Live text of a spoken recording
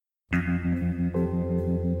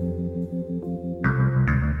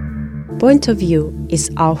Point of view is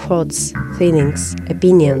our thoughts, feelings,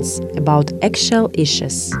 opinions about actual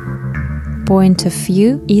issues. Point of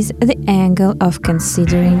view is the angle of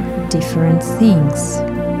considering different things.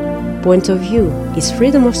 Point of view is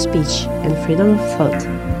freedom of speech and freedom of thought.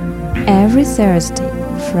 Every Thursday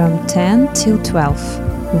from 10 till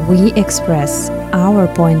 12, we express our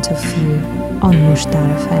point of view on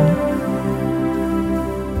Mushtar FM.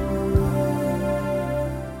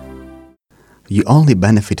 You only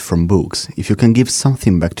benefit from books if you can give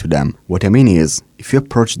something back to them. What I mean is, if you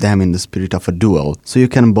approach them in the spirit of a duel, so you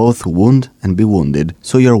can both wound and be wounded,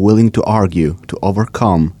 so you're willing to argue, to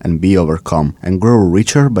overcome and be overcome, and grow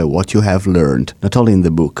richer by what you have learned, not only in the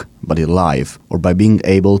book, but in life, or by being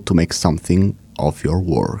able to make something of your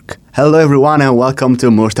work. Hello everyone and welcome to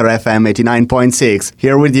Mushtar FM 89.6.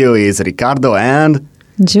 Here with you is Ricardo and...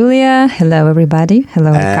 Julia. Hello everybody.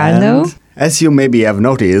 Hello Ricardo. As you maybe have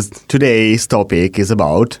noticed, today's topic is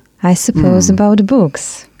about... I suppose about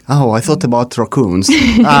books. Oh, I thought about raccoons.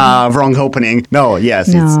 Wrong opening. No, yes,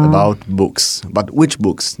 it's about books. But which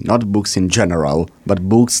books? Not books in general, but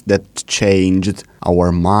books that changed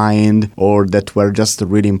our mind or that were just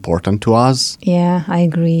really important to us. Yeah, I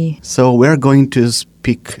agree. So we're going to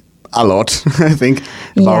speak a lot, I think,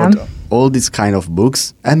 about all these kind of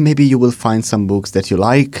books. And maybe you will find some books that you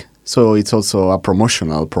like. So it's also a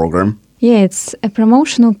promotional program. Yeah, it's a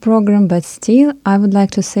promotional program, but still I would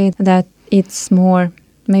like to say that it's more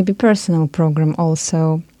maybe personal program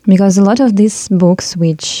also. Because a lot of these books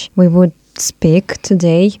which we would speak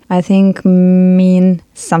today, I think mean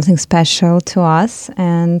something special to us,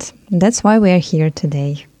 and that's why we are here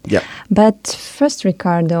today. Yeah. But first,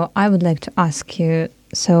 Ricardo, I would like to ask you,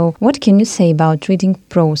 so what can you say about reading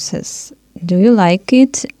process? Do you like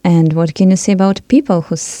it? And what can you say about people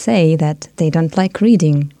who say that they don't like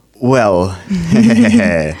reading? Well,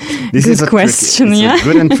 this is a question, a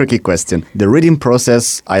good and tricky question. The reading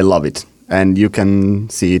process, I love it. And you can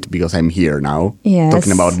see it because I'm here now,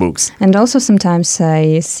 talking about books. And also sometimes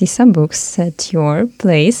I see some books at your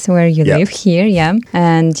place where you live here,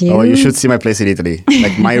 And you should see my place in Italy.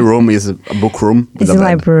 Like my room is a book room with a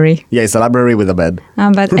library. Yeah, it's a library with a bed.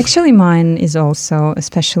 But actually mine is also,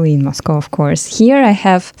 especially in Moscow, of course. Here I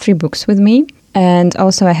have 3 books with me. And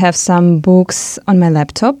also I have some books on my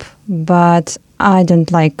laptop, but I don't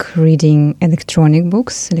like reading electronic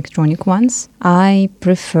ones. I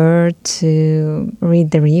prefer to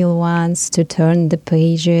read the real ones, to turn the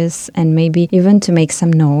pages and maybe even to make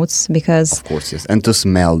some notes because... Of course, yes. And to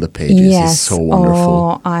smell the pages is so wonderful.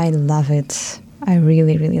 Oh, I love it. I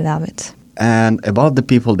really, really love it. And about the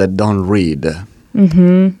people that don't read,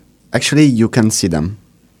 actually you can see them.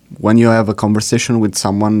 When you have a conversation with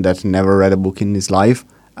someone that never read a book in his life,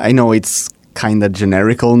 I know it's kind of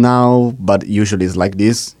generical now, but usually it's like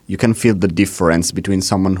this. You can feel the difference between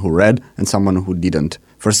someone who read and someone who didn't.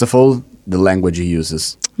 First of all, the language he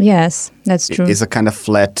uses. Yes, that's true. It's a kind of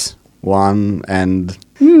flat one and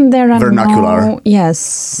there are vernacular.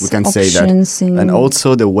 We can say that. And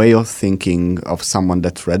also the way of thinking of someone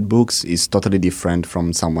that read books is totally different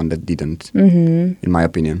from someone that didn't, in my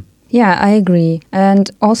opinion. Yeah, I agree. And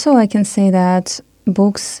also I can say that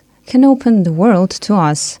books can open the world to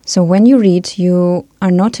us. So when you read, you are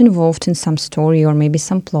not involved in some story or maybe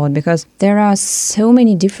some plot because there are so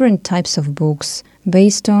many different types of books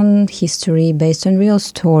based on history, based on real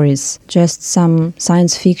stories, just some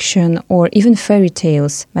science fiction or even fairy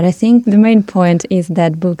tales. But I think the main point is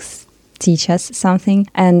that books teach us something,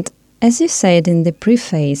 and as you said in the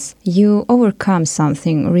preface, you overcome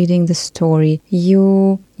something reading the story.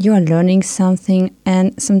 You are learning something,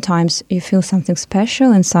 and sometimes you feel something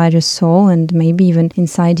special inside your soul and maybe even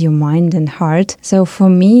inside your mind and heart. So for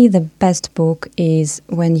me, the best book is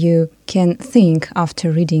when you can think after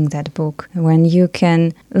reading that book, when you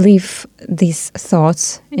can leave these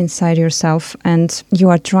thoughts inside yourself and you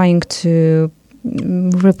are trying to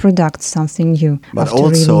reproduce something new. But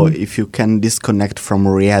also, if you can disconnect from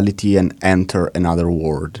reality and enter another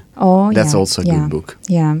world, that's also a good book.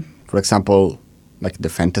 Yeah. For example, like the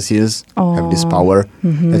fantasies have this power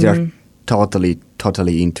that you're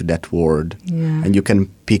totally into that world. Yeah. And you can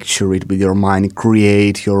picture it with your mind,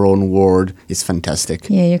 create your own world. It's fantastic.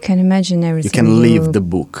 Yeah, you can imagine everything. You can live the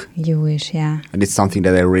book. You wish, yeah. And it's something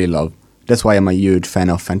that I really love. That's why I'm a huge fan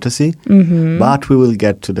of fantasy. But we will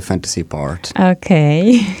get to the fantasy part.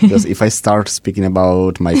 Okay. Because if I start speaking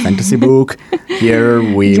about my fantasy book, here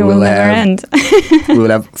we will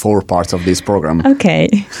have 4 parts of this program. Okay.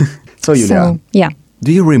 So, Julia,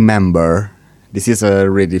 do you remember, this is a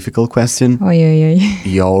really difficult question,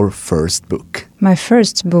 your first book? My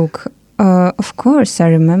first book? Of course, I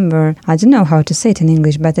remember. I don't know how to say it in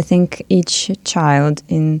English, but I think each child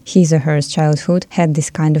in his or her childhood had this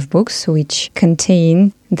kind of books which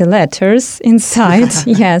contain the letters inside.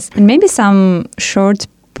 Yes, and maybe some short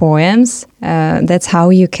poems. That's how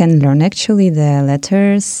you can learn actually the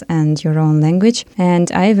letters and your own language.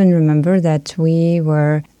 And I even remember that we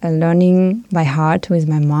were learning by heart with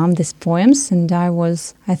my mom these poems, and I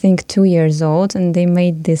was, I think, 2 years old, and they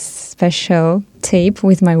made this special tape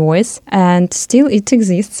with my voice, and still it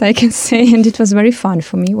exists, I can say, and it was very fun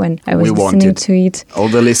for me when I was listening to it. All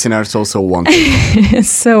the listeners also want it.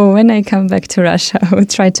 So when I come back to Russia, I will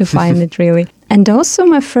try to find it really. And also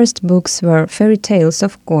my first books were fairy tales,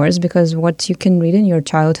 of course, because what you can read in your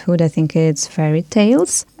childhood, I think it's fairy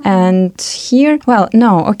tales. And here, well,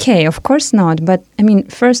 no, okay, of course not. But I mean,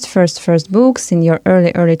 first books in your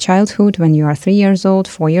early childhood, when you are 3 years old,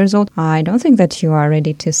 4 years old, I don't think that you are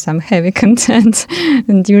ready to some heavy content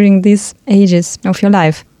during these ages of your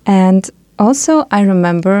life. And also, I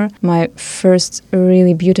remember my first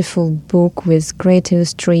really beautiful book with great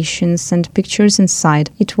illustrations and pictures inside.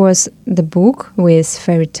 It was the book with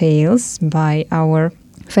fairy tales by our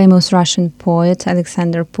famous Russian poet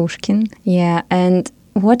Alexander Pushkin. Yeah, and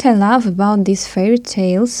what I love about these fairy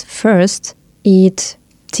tales, first, it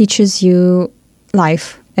teaches you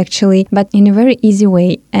life, actually, but in a very easy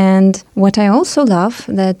way. And what I also love,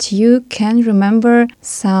 that you can remember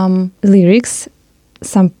some lyrics,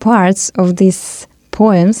 some parts of these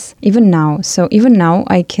poems even now. So even now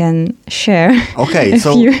I can share. Okay,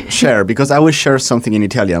 so share, because I will share something in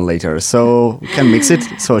Italian later, so we can mix it.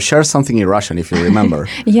 So share something in Russian if you remember.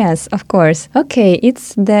 Yes, of course. Okay,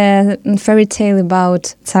 it's the fairy tale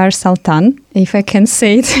about Tsar Sultan, if I can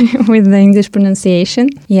say it with the English pronunciation.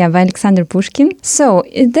 Yeah, by Alexander Pushkin. So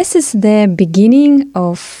this is the beginning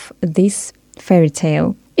of this fairy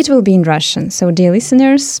tale. It will be in Russian, so dear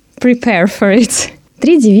listeners, prepare for it.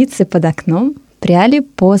 3 девицы под окном пряли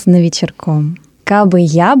поздно вечерком. «Кабы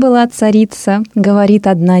я была царица, — говорит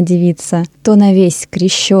одна девица, — то на весь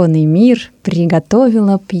крещеный мир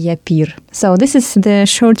приготовила б я пир». So this is the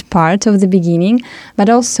short part of the beginning, but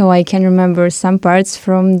also I can remember some parts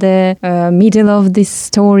from the middle of this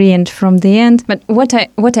story and from the end. But what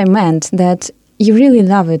I meant that you really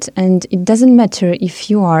love it, and it doesn't matter if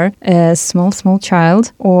you are a small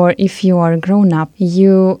child or if you are grown up.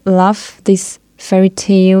 You love these fairy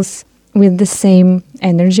tales with the same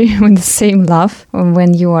energy, with the same love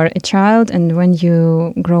when you are a child and when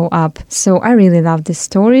you grow up. So I really love these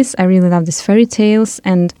stories. I really love these fairy tales.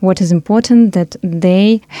 And what is important, that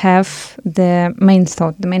they have the main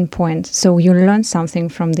thought, the main point. So you learn something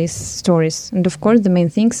from these stories. And of course, the main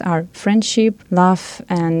things are friendship, love,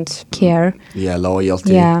 and care. Yeah,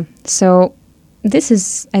 loyalty. Yeah. So this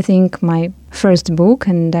is, I think, my first book,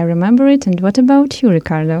 and I remember it. And what about you,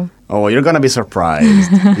 Ricardo? Oh, you're gonna be surprised,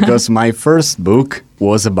 because my first book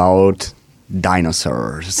was about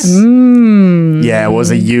dinosaurs. Yeah, I was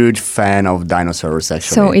a huge fan of dinosaurs,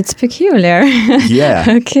 actually. So it's peculiar. Yeah.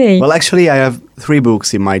 Okay. Well, actually, I have 3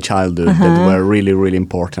 books in my childhood that were really, really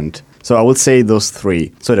important. So I would say those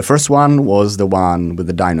 3. So the first one was the one with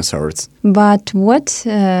the dinosaurs. But what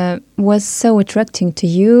was so attracting to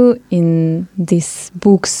you in these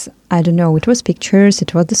books? I don't know, it was pictures,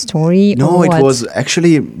 it was the story? No, it was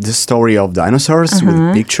actually the story of dinosaurs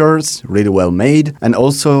with pictures, really well made, and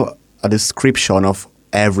also a description of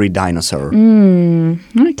every dinosaur.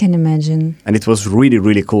 I can imagine. And it was really,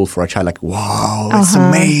 really cool for a child, like, wow, it's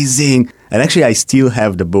amazing. And actually, I still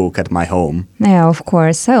have the book at my home. Yeah, of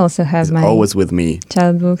course. I also have It's my always with me.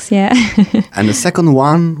 child books, yeah. And the second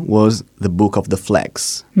one was the Book of the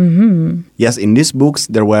Flags. Yes, in these books,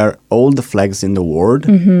 there were all the flags in the world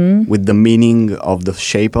with the meaning of the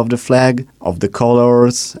shape of the flag, of the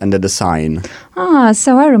colors, and the design.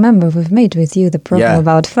 So I remember we've made with you the program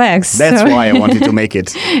about flags. That's why I wanted to make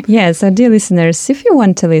it. Yeah, so dear listeners, if you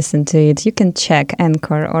want to listen to it, you can check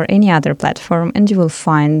Anchor or any other platform, and you will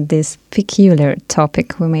find this peculiar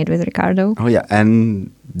topic we made with Ricardo. Oh, yeah,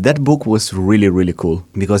 and that book was really, really cool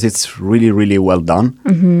because it's really, really well done.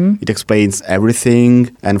 It explains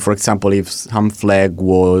everything. And for example, if some flag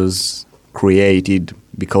was created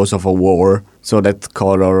because of a war, so that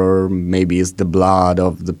color maybe is the blood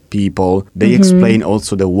of the people, they explain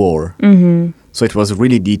also the war. So it was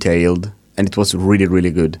really detailed. And it was really, really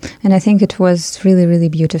good. And I think it was really, really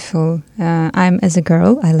beautiful. As a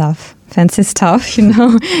girl, I love fancy stuff, you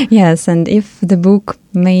know. Yes, and if the book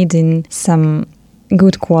made in some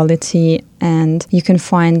good quality and you can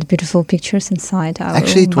find beautiful pictures inside,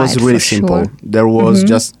 Actually, it was really simple. Sure. There was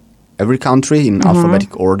just every country in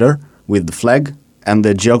alphabetic order with the flag and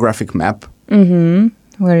the geographic map.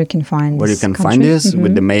 where you can find where you this can country. find this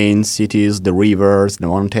with the main cities, the rivers, the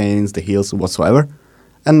mountains, the hills, whatsoever,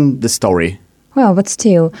 and the story, Well, but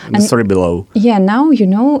still. the story below. Yeah, now,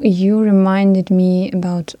 you reminded me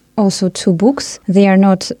about also two books. They are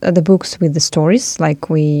not the books with the stories like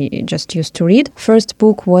we just used to read. First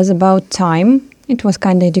book was about time. It was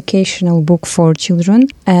kind of educational book for children.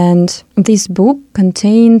 And this book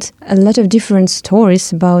contained a lot of different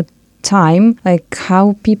stories about time, like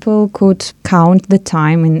how people could count the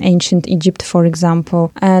time in ancient Egypt, for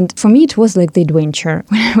example. And for me, it was like the adventure.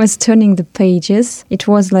 When I was turning the pages, it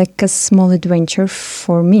was like a small adventure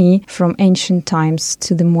for me from ancient times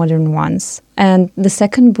to the modern ones. And the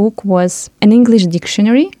second book was an English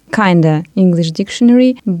dictionary, kinda English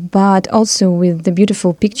dictionary, but also with the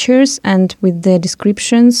beautiful pictures and with the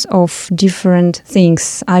descriptions of different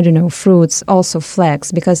things. I don't know, fruits, also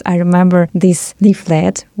flags, because I remember this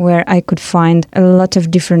leaflet where I could find a lot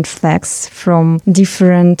of different flags from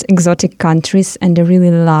different exotic countries, and I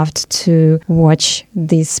really loved to watch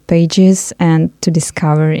these pages and to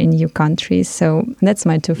discover in new countries. So that's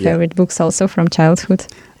my two favorite books also from childhood.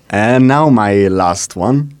 And now my last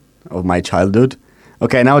one of my childhood.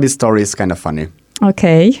 Okay, now this story is kind of funny.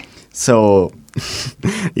 Okay. So,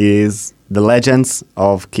 is The Legends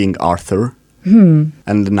of King Arthur and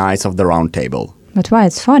the Knights of the Round Table. But why?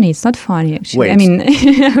 It's funny. It's not funny, actually. Wait. I mean,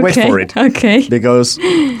 okay. Wait for it. Okay. Because,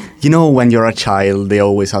 when you're a child, they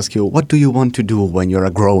always ask you, what do you want to do when you're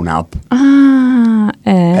a grown-up?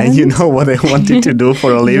 And you know what I wanted to do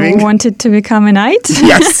for a living? You wanted to become a knight?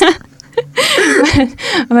 Yes.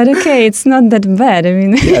 But okay, it's not that bad. I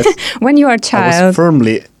mean, Yes. when you are a I child, was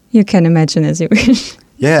firmly... you can imagine as you wish.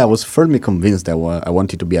 Yeah, I was firmly convinced that I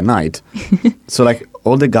wanted to be a knight. So,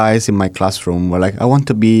 all the guys in my classroom were like, I want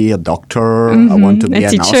to be a doctor, I want to be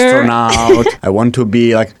an teacher. astronaut, I want to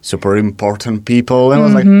be, super important people. And I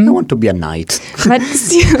was like, I want to be a knight. But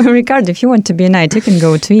still, Ricardo, if you want to be a knight, you can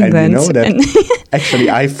go to England. And you know that, actually,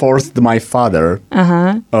 I forced my father,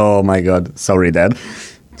 oh my God, sorry, Dad,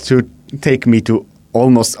 to take me to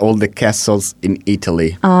almost all the castles in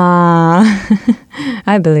Italy.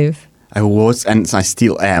 I believe. I was, and I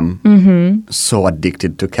still am, so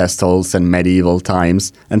addicted to castles and medieval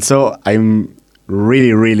times. And so I'm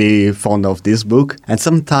really, really fond of this book. And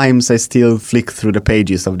sometimes I still flick through the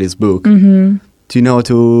pages of this book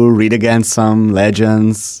to read again some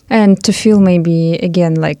legends. And to feel maybe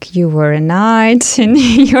again like you were a knight in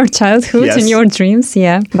your childhood, Yes. in your dreams,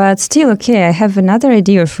 yeah. But still, okay, I have another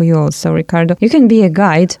idea for you also, Ricardo. You can be a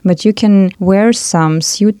guide, but you can wear some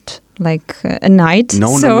suit like a knight.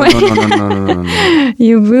 No.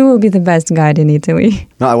 You will be the best guide in Italy.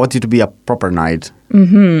 No, I want you to be a proper knight.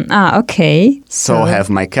 Okay. So have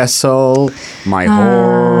my castle, my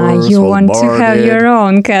horse, you all want to have boarded. your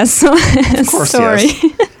own castle. Of course, Sorry. yes.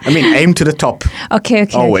 I mean, aim to the top. Okay.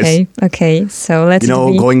 So let's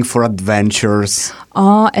going for adventures.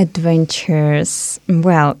 Oh, adventures.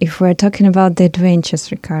 Well, if we're talking about the adventures,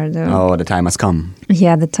 Ricardo. Oh, the time has come.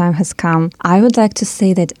 Yeah, the time has come. I would like to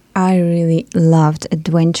say that I really loved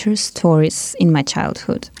adventure stories in my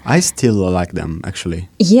childhood. I still like them, actually.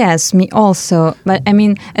 Yes, me also. But I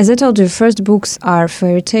mean, as I told you, first books are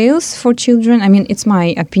fairy tales for children. I mean, it's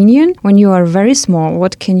my opinion. When you are very small,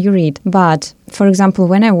 what can you read? But for example,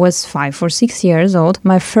 when I was 5 or 6 years old,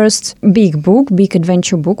 my first big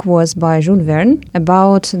adventure book was by Jules Verne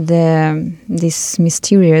about this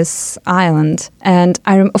mysterious island. And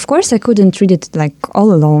of course, I couldn't read it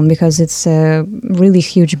all alone because it's a really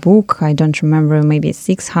huge book. I don't remember, maybe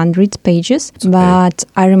 600 pages. Okay. But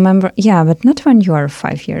I remember, but not when you are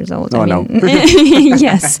 5 years old. Oh, no.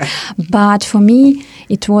 Yes. But for me,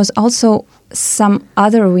 it was also some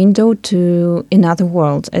other window to another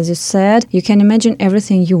world. As you said, you can imagine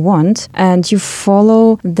everything you want and you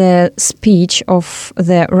follow the speech of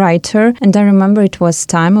the writer. And I remember it was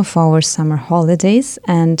time of our summer holidays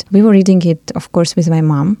and we were reading it, of course, with my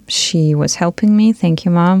mom. She was helping me. Thank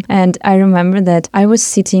you, Mom. And I remember that I was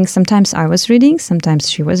sitting, sometimes I was reading, sometimes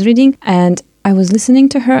she was reading, and I was listening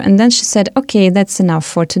to her, and then she said, okay, that's enough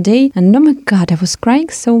for today. And oh my God, I was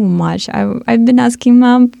crying so much. I've been asking,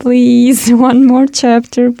 Mom, please, one more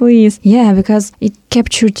chapter, please. Yeah, because it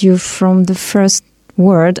captured you from the first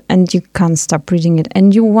word and you can't stop reading it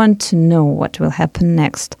and you want to know what will happen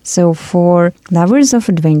next. So for lovers of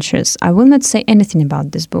adventures, I will not say anything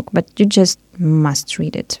about this book, but you just must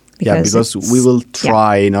read it. Because we will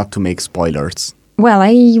try not to make spoilers. Well,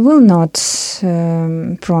 I will not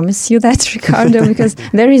promise you that, Ricardo, because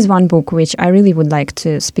there is one book which I really would like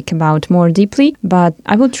to speak about more deeply, but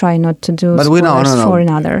I will try not to do spoilers for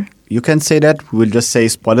another. you can say that. We'll just say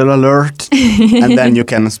spoiler alert, and then you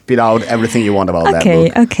can spit out everything you want about that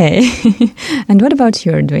book. Okay. And what about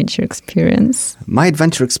your adventure experience? My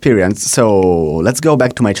adventure experience. So let's go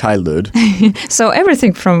back to my childhood. So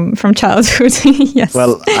everything from childhood. Yes.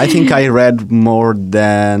 Well, I think I read more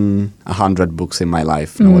than 100 books in my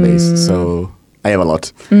life nowadays. So I have a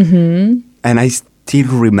lot. And I still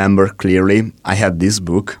remember clearly I had this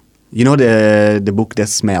book. You know the book that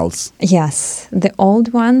smells? Yes. The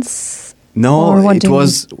old ones? No, Or what it do you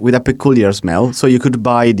was with a peculiar smell. So you could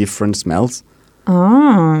buy different smells.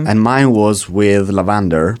 Ah. And mine was with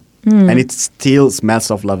lavender. And it still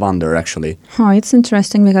smells of lavender, actually. Oh, it's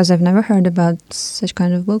interesting because I've never heard about such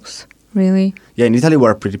kind of books, really. Yeah, in Italy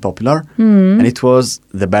were pretty popular. And it was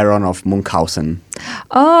The Baron of Munchausen.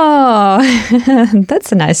 Oh,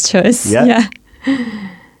 that's a nice choice. Yeah.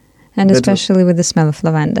 And That especially with the smell of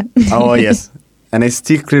lavender. Oh, yes. And I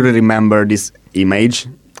still clearly remember this image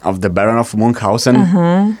of the Baron of Munchausen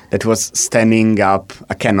that was standing up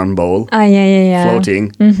a cannonball, Ah, yeah.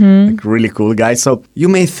 floating. Like, really cool guy. So you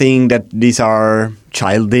may think that these are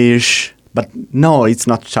childish, but no, it's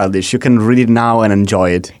not childish. You can read it now and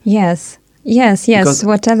enjoy it. Yes. Because-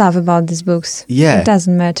 What I love about these books. Yeah. It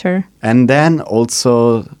doesn't matter. And then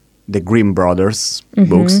also the Grimm Brothers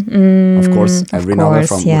books. Of course, every novel course,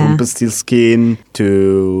 from yeah. Rumpelstiltskin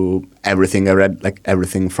to everything. I read like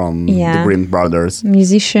everything from the Yeah. Grimm Brothers.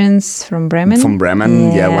 Musicians from Bremen. From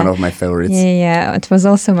Bremen, yeah, one of my favorites. Yeah. It was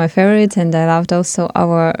also my favorite, and I loved also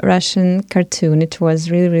our Russian cartoon. It was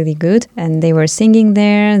really, really good. And they were singing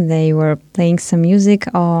there, they were playing some music.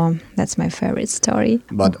 Oh, that's my favorite story.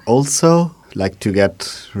 But also, like to get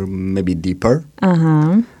maybe deeper,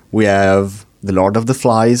 we have The Lord of the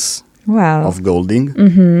Flies Wow. of Golding,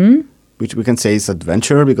 which we can say is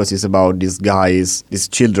adventure because it's about these guys, these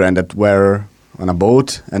children that were on a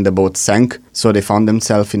boat and the boat sank. So they found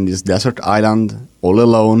themselves in this desert island all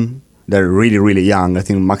alone. They're really, really young. I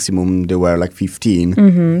think maximum they were like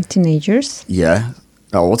 15. Teenagers. Yeah.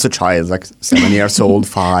 Also child, like 7 years old,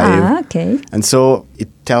 5. Ah, okay. And so it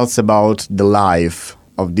tells about the life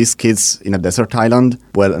of these kids in a desert island,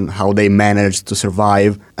 well, and how they managed to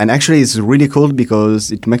survive. And actually it's really cool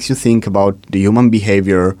because it makes you think about the human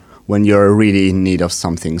behavior when you're really in need of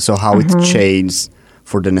something. So how it changes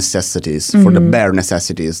for the necessities, for the bare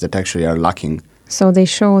necessities that actually are lacking. So they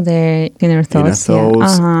show their inner thoughts.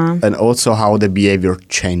 Yeah. And also how the behavior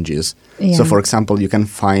changes. Yeah. So for example, you can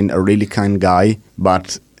find a really kind guy,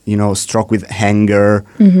 but, you know, struck with anger,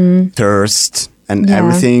 thirst, and Yeah,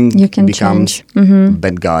 everything you can becomes change. a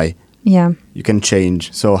bad guy. Yeah. You can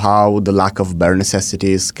change. So how the lack of bare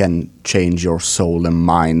necessities can change your soul and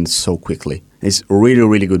mind so quickly. It's a really,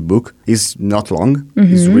 really good book. It's not long.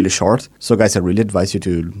 It's really short. So guys, I really advise you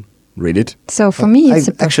to read it. So for me, it's I a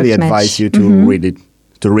perfect actually match. advise you to read it,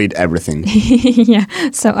 to read everything. Yeah.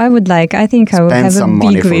 So I think I will Spend have some a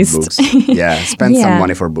money big for list. books. Yeah, spend Yeah. some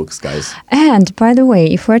money for books, guys. And by the way,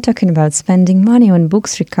 if we're talking about spending money on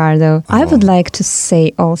books, Ricardo, I would like to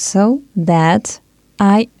say also that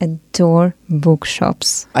I adore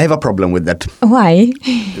bookshops. I have a problem with that Why?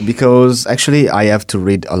 because actually I have to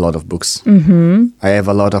read a lot of books. I have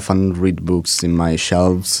a lot of unread books in my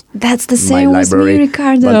shelves. That's the My same with me, library,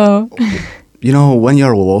 Ricardo. You know, when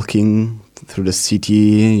you're walking through the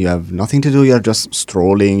city, you have nothing to do, you're just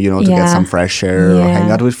strolling, you know, to get Yeah. some fresh air or Yeah. hang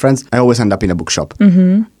out with friends. I always end up in a bookshop.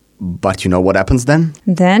 But you know what happens then?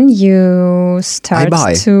 Then you start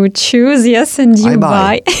buy. to choose, yes, and you I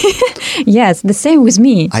buy. Yes, the same with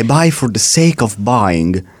me. I buy for the sake of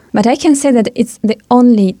buying. But I can say that it's the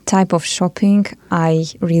only type of shopping I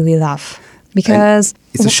really love. Because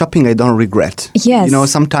It's a shopping I don't regret. Yes. You know,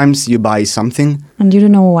 sometimes you buy something, and you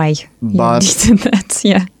don't know why But- you did that.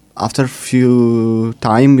 Yeah. after a few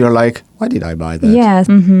time, you're like, why did I buy that? Yes.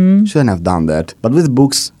 Shouldn't have done that. But with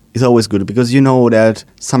books, it's always good because you know that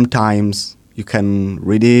sometimes you can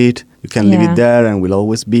read it, you can leave Yeah. it there and will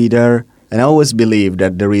always be there. And I always believe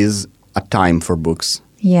that there is a time for books.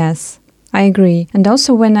 Yes, I agree. And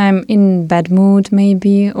also when I'm in bad mood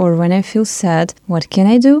maybe or when I feel sad, what can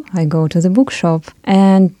I do? I go to the bookshop.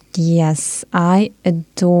 And yes, I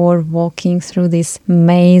adore walking through these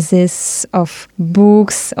mazes of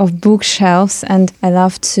books, of bookshelves, and I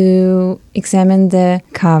love to examine the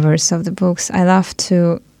covers of the books. I love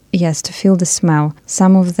to feel the smell.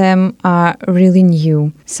 Some of them are really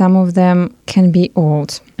new. Some of them can be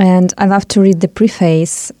old. And I love to read the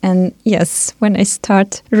preface. And yes, when I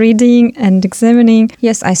start reading and examining,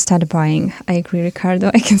 yes, I start buying. I agree, Ricardo.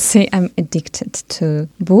 I can say I'm addicted to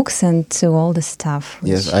books and to all the stuff.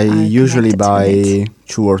 Yes, I usually buy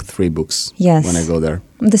 2 or 3 books when I go there.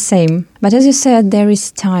 The same. But as you said, there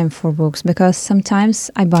is time for books because sometimes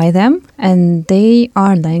I buy them and they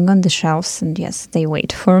are laying on the shelves and yes, they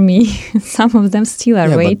wait for me. Some of them still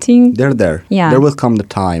are waiting. But they're there. Yeah. There will come the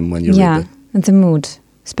time when you read it. Yeah, the mood.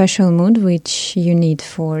 Special mood which you need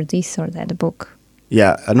for this or that book.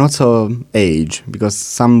 Yeah, and also age, because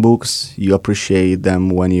some books you appreciate them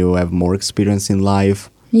when you have more experience in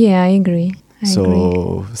life. Yeah, I agree.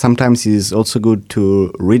 So sometimes it's also good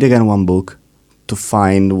to read again one book to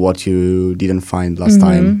find what you didn't find last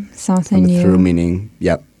time. Something new. Through meaning,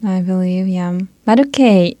 yeah. I believe, yeah. But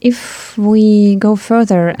okay, if we go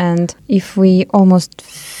further and if we almost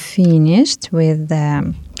finished with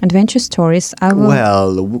the adventure stories, I will...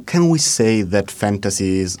 Well, can we say that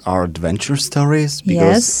fantasies are adventure stories?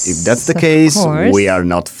 Because if that's the case, we are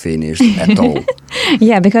not finished at all.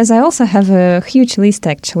 Yeah, because I also have a huge list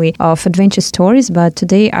actually of adventure stories, but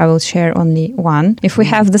today I will share only one. If we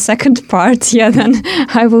have the second part, then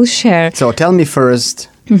I will share. So tell me first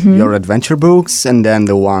your adventure books and then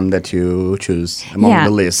the one that you choose among the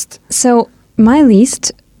list. So my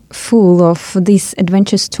list full of these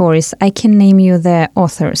adventure stories, I can name you the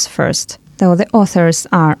authors first. So the authors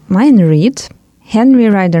are Mayne Reid, Henry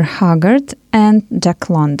Rider Haggard, and Jack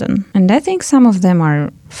London. And I think some of them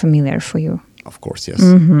are familiar for you. Of course, yes.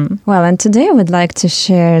 Well, and today I would like to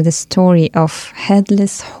share the story of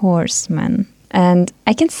Headless Horseman. And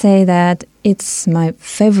I can say that it's my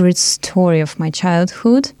favorite story of my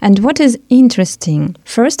childhood. And what is interesting,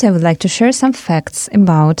 first I would like to share some facts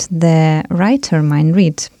about the writer Mayne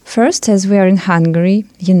Reid. First, as we are in Hungary,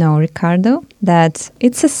 you know, Ricardo, that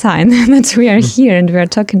it's a sign that we are here and we are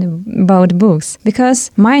talking about books. Because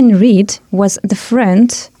Mayne Reid was the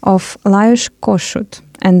friend of Lajos Kossuth.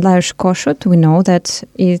 And Lajos Kossuth, we know that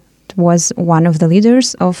it was one of the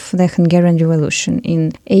leaders of the Hungarian Revolution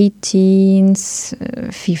in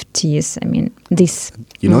 1850s. I mean, this.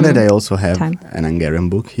 You know that I also have an Hungarian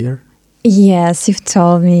book here? Yes, you've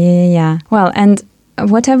told me, yeah. Well, and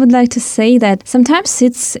what I would like to say that sometimes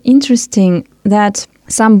it's interesting that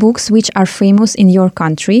some books which are famous in your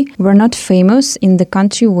country were not famous in the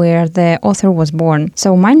country where the author was born.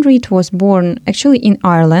 So Mayne Reid was born actually in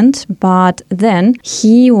Ireland, but then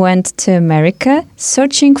he went to America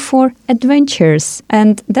searching for adventures.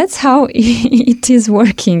 And that's how it is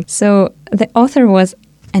working. So the author was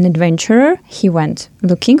an adventurer. He went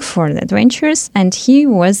looking for the adventures and he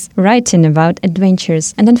was writing about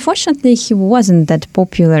adventures. And unfortunately, he wasn't that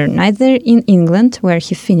popular neither in England, where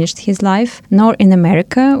he finished his life, nor in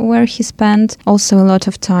America, where he spent also a lot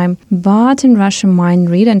of time. But in Russia, Mayne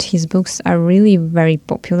Reid and his books are really very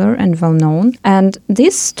popular and well known. And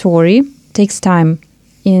this story takes time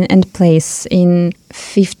and place in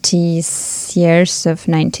 50s years of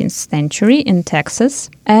 19th century in Texas.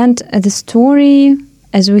 And the story,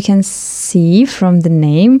 as we can see from the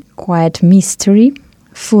name, quite mystery,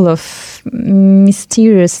 full of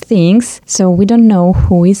mysterious things. So we don't know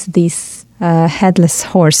who is this headless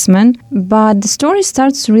horseman. But the story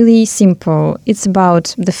starts really simple. It's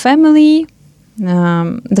about the family,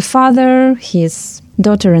 the father, his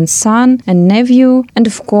daughter and son and nephew. And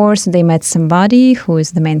of course, they met somebody who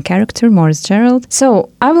is the main character, Morris Gerald. So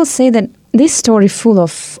I will say that this story full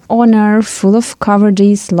of honor, full of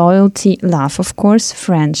cowardice, loyalty, love, of course,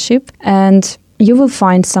 friendship, and you will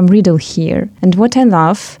find some riddle here. And what I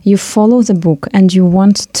love, you follow the book and you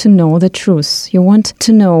want to know the truth. You want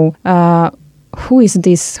to know who is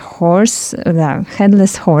this horse, the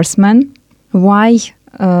headless horseman, why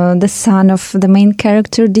the son of the main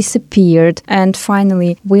character disappeared, and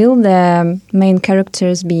finally, will the main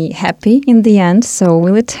characters be happy in the end? So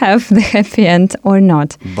will it have the happy end or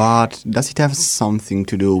not? But does it have something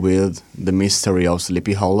to do with the mystery of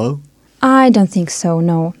Sleepy Hollow? I don't think so,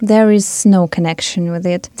 no. There is no connection with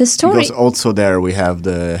it. The story... Because also there we have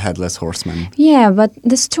the Headless Horseman. Yeah, but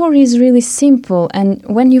the story is really simple, and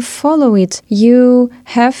when you follow it, you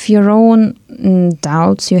have your own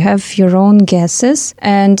doubts, you have your own guesses,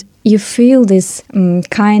 and you feel this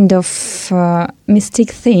kind of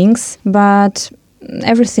mystic things, but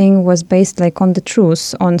everything was based like on the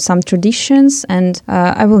truth, on some traditions, and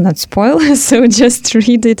I will not spoil, so just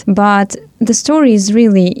read it. But the story is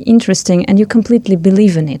really interesting and you completely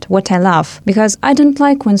believe in it, what I love. Because I don't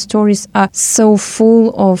like when stories are so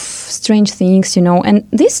full of strange things, you know. And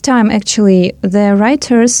this time, actually, the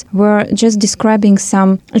writers were just describing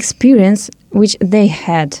some experience which they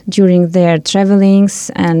had during their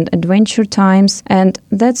travelings and adventure times, and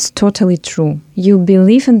that's totally true. You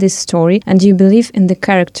believe in this story and you believe in the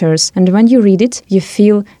characters, and when you read it, you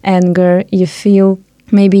feel anger, you feel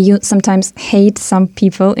maybe you sometimes hate some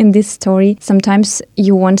people in this story. Sometimes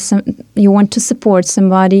you want to support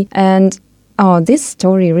somebody, and this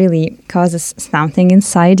story really causes something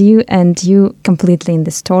inside you, and you completely in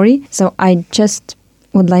the story. So I just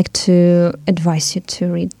would like to advise you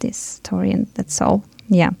to read this story, and that's all.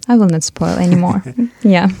 Yeah, I will not spoil anymore.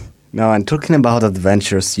 Yeah. Now, and talking about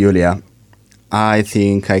adventures, Julia, I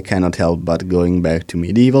think I cannot help but going back to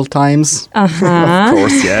medieval times. Of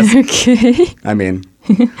course, yes. Okay. I mean,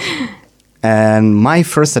 and my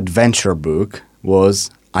first adventure book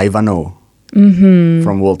was Ivanhoe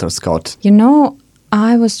from Walter Scott. You know,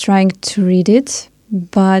 I was trying to read it,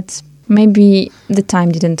 but maybe the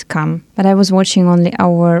time didn't come. But I was watching only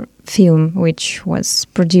our film, which was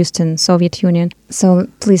produced in Soviet Union. So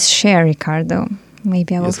please share, Ricardo.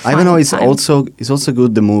 Maybe I will find Ivanhoe is time. also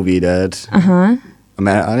good. The movie that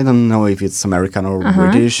I don't know if it's American or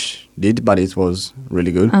British did, but it was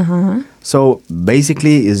really good. So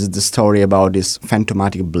basically, is the story about this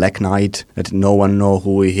phantomatic Black Knight that no one know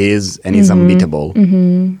who he is and is unbeatable.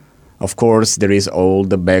 Of course, there is all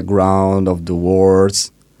the background of the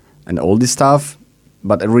wars and all this stuff,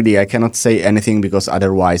 but really I cannot say anything because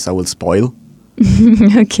otherwise I will spoil.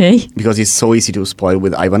 Okay. Because it's so easy to spoil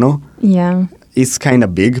with Ivanhoe. Yeah. It's kind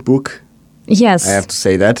of big book. Yes. I have to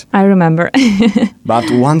say that. I remember. But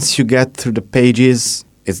once you get through the pages,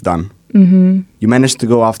 it's done. You manage to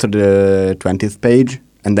go after the 20th page,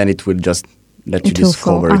 and then it will just let you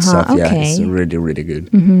discover itself. Okay. Yeah, it's really, really good.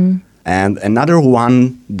 And another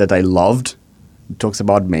one that I loved, talks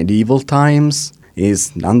about medieval times,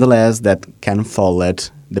 is nonetheless that Ken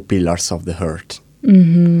Follett, The Pillars of the Heart.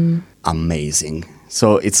 Amazing.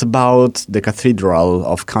 So it's about the Cathedral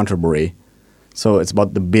of Canterbury. So it's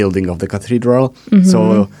about the building of the cathedral.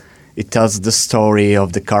 So it tells the story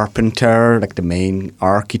of the carpenter, like the main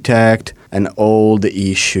architect, and all the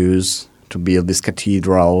issues to build this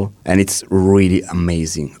cathedral. And it's really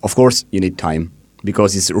amazing. Of course, you need time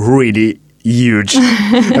because it's really huge.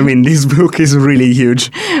 I mean, this book is really huge.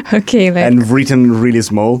 Okay. And written really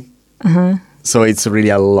small. So it's really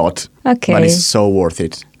a lot. Okay. But it's so worth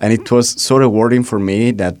it. And it was so rewarding for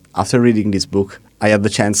me that after reading this book, I had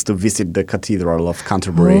the chance to visit the Cathedral of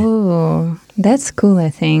Canterbury. Oh, that's cool,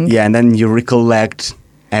 I think. Yeah, and then you recollect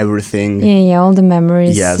everything. Yeah, all the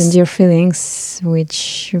memories Yes. and your feelings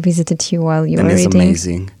which visited you while you And were it's reading.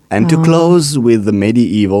 amazing. And to close with the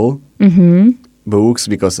medieval books,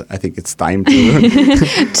 because I think it's time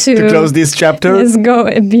to close this chapter. Let's go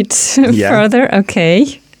a bit further.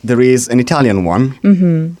 Okay. There is an Italian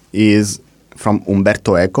one. Is from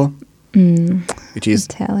Umberto Eco, which is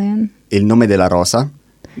Italian. Il nome della rosa,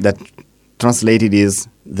 that translated is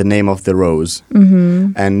The Name of the Rose.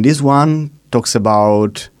 And this one talks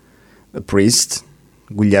about a priest,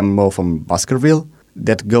 Guglielmo from Baskerville,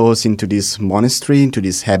 that goes into this monastery, into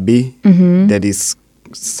this abbey, that is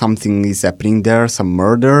something is happening there, some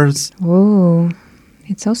murders. Oh,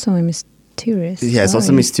 it's also a mysterious Yeah, it's also a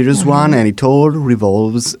story. mysterious one, and it all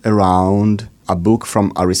revolves around a book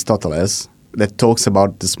from Aristoteles that talks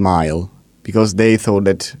about the smile, because they thought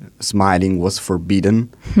that smiling was forbidden,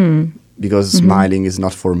 because smiling is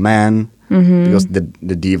not for man, because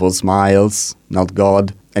the devil smiles, not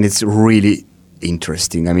God. And it's really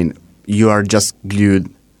interesting. I mean, you are just glued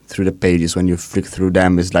through the pages. When you flick through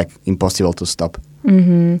them, it's like impossible to stop.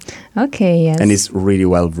 Okay, yes. And it's really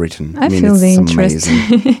well written. I mean, feel it's the interest.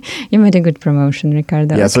 amazing. You made a good promotion,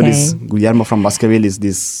 Ricardo. Yeah, okay. so this Guillermo from Baskerville is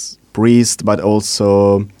this priest, but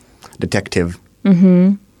also detective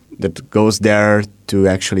that goes there to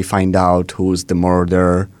actually find out who's the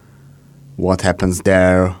murderer, what happens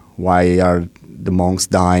there, why are the monks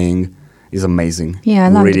dying. Is amazing. Yeah, I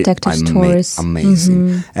love detective stories.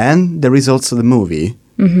 Amazing. And there is also the movie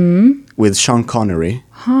with Sean Connery.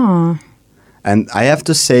 Huh. And I have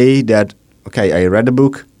to say that, okay, I read the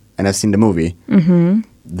book and I've seen the movie.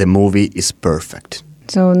 The movie is perfect.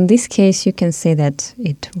 So in this case, you can say that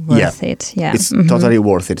it's worth it. Yeah, it's totally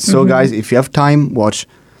worth it. So guys, if you have time, watch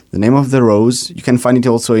The Name of the Rose. You can find it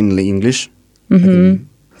also in English.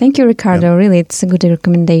 Thank you, Ricardo. Really, it's a good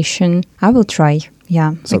recommendation. I will try.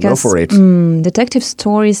 Yeah. So go for it. Detective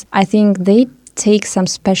stories, I think they take some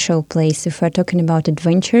special place if we're talking about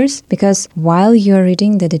adventures, because while you're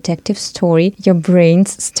reading the detective story, your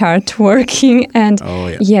brains start working, and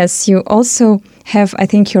yes, you also have, I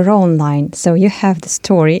think, your own line. So you have the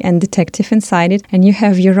story and detective inside it, and you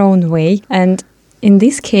have your own way, and in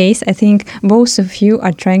this case, I think both of you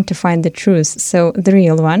are trying to find the truth. So the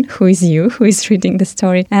real one, who is you, who is reading the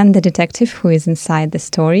story, and the detective who is inside the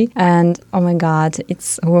story. And oh my God,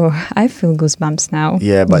 I feel goosebumps now.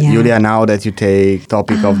 Yeah, but Julia, now that you take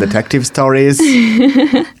topic of detective stories,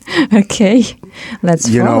 okay, let's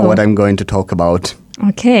you follow. know what I'm going to talk about.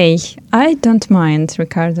 Okay, I don't mind,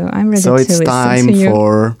 Ricardo. I'm ready to listen to you. So it's time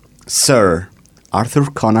for Sir Arthur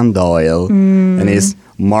Conan Doyle and his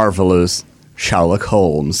marvelous Sherlock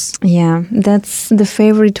Holmes. Yeah, that's the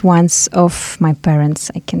favorite ones of my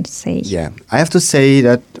parents, I can say. Yeah, I have to say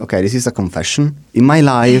that, okay, this is a confession. In my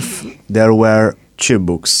life, there were 2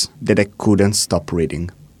 books that I couldn't stop reading.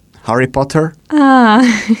 Harry Potter,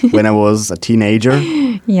 when I was a teenager,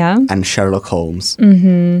 and Sherlock Holmes.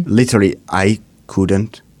 Literally, I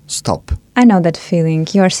couldn't stop. I know that feeling.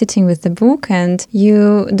 You are sitting with the book and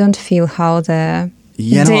you don't feel how the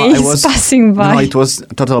day is passing by. No, it was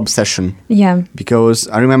a total obsession. Yeah. Because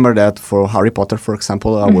I remember that for Harry Potter, for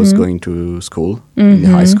example, I was going to school, in the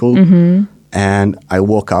high school, and I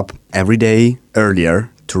woke up every day earlier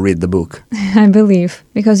to read the book. I believe.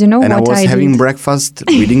 Because you know and what I was did? having breakfast,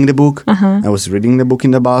 reading the book. I was reading the book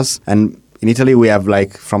in the bus. And in Italy, we have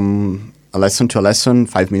like from a lesson to a lesson,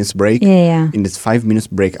 5 minutes break. Yeah. In this 5 minutes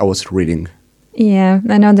break, I was reading. Yeah,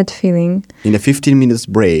 I know that feeling. In the 15 minutes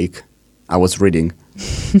break, I was reading.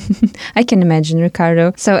 I can imagine,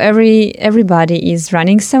 Ricardo. So everybody is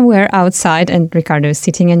running somewhere outside and Ricardo is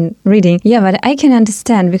sitting and reading. Yeah, but I can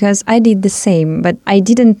understand because I did the same, but I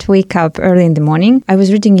didn't wake up early in the morning. I was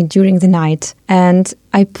reading it during the night and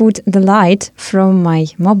I put the light from my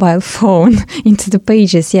mobile phone into the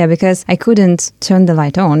pages, because I couldn't turn the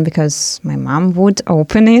light on because my mom would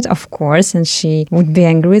open it, of course, and she would be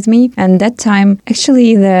angry with me. And that time,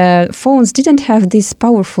 actually, the phones didn't have these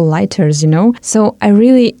powerful lighters, So I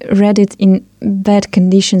really read it in bad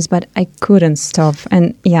conditions, but I couldn't stop.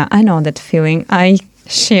 And yeah, I know that feeling. I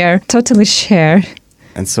totally share.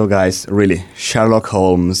 And so, guys, really, Sherlock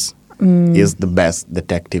Holmes is the best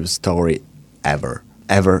detective story ever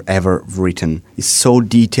written. It's so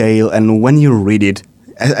detailed, and when you read it,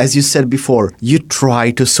 as you said before, you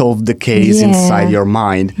try to solve the case inside your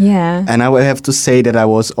mind. Yeah. And I will have to say that I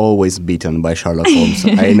was always beaten by Sherlock Holmes.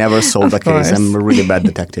 I never solved a case. I'm a really bad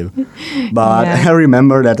detective. But I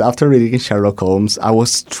remember that after reading Sherlock Holmes, I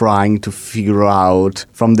was trying to figure out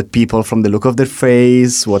from the people, from the look of their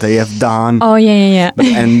face, what I have done. Oh, yeah.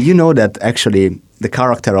 And you know that actually the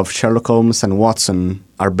character of Sherlock Holmes and Watson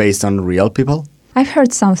are based on real people? I've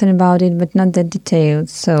heard something about it, but not that detailed,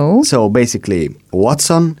 so... So basically,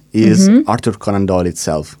 Watson is Arthur Conan Doyle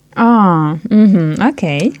itself.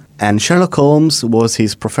 Okay. And Sherlock Holmes was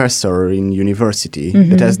his professor in university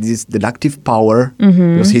that has this deductive power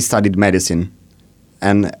because he studied medicine.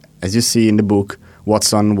 And as you see in the book,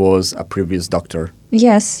 Watson was a previous doctor.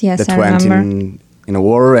 Yes, that I went remember. in a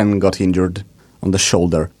war and got injured on the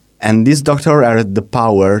shoulder. And this doctor had the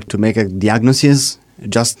power to make a diagnosis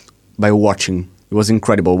just by watching. It was an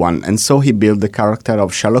incredible one. And so he built the character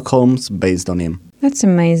of Sherlock Holmes based on him. That's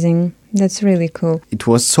amazing. That's really cool. It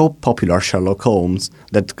was so popular, Sherlock Holmes,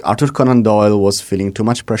 that Arthur Conan Doyle was feeling too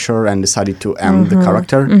much pressure and decided to end the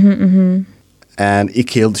character. And he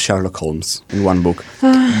killed Sherlock Holmes in one book.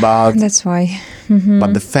 But that's why.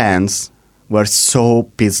 But the fans were so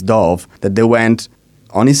pissed off that they went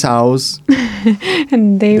on his house.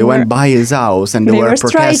 And they went by his house and they were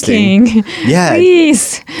protesting. Striking. Yeah.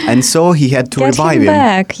 Please. And so he had to revive him.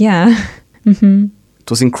 Back. Yeah. It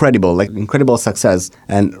was incredible, incredible success.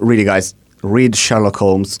 And really, guys, read Sherlock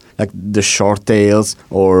Holmes, like the short tales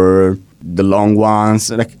or the long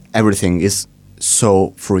ones, like everything is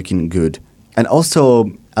so freaking good. And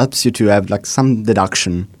also helps you to have like some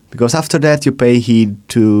deduction because after that you pay heed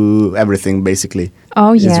to everything basically.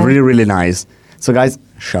 Oh yeah. It's really, really nice. So guys,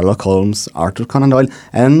 Sherlock Holmes, Arthur Conan Doyle.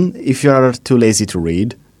 And if you are too lazy to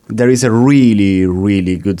read, there is a really,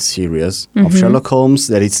 really good series of Sherlock Holmes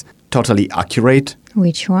that is totally accurate.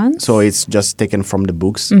 Which one? So it's just taken from the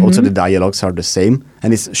books. Also the dialogues are the same.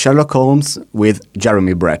 And it's Sherlock Holmes with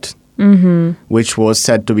Jeremy Brett, which was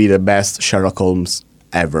said to be the best Sherlock Holmes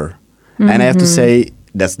ever. And I have to say,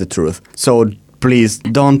 that's the truth. So please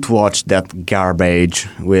don't watch that garbage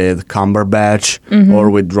with Cumberbatch or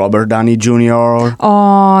with Robert Downey Jr.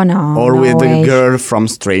 Oh, no. Or no with way. the girl from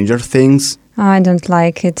Stranger Things. I don't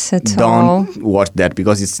like it at all. Don't watch that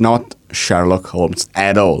because it's not Sherlock Holmes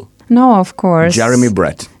at all. No, of course. Jeremy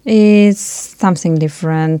Brett. It's something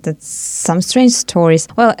different. It's some strange stories.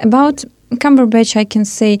 Well, about Cumberbatch, I can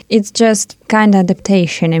say it's just kind of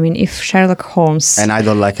adaptation. I mean, if Sherlock Holmes And I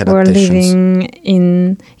don't like were adaptations. living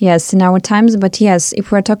in our times, but yes,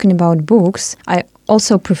 if we're talking about books, I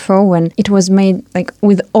also prefer when it was made like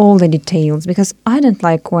with all the details, because I don't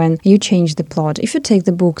like when you change the plot. If you take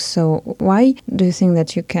the book, so why do you think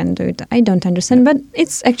that you can do it? I don't understand, but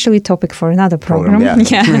it's actually a topic for another program.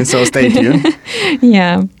 Yeah. So stay tuned.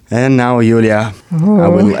 Yeah. And now, Julia, I Oh.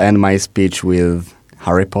 will end my speech with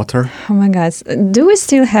Harry Potter. Oh my gosh. Do we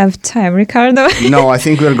still have time, Ricardo? No, I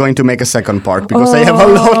think we're going to make a second part because I have a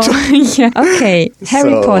lot. Yeah. Okay.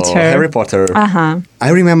 Harry So, Potter. Harry Potter. Uh-huh. I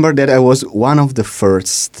remember that I was one of the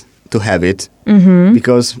first to have it Mm-hmm.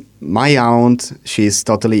 because my aunt, she's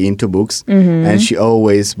totally into books and she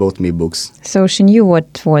always bought me books. So she knew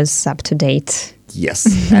what was up to date.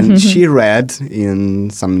 Yes. And she read in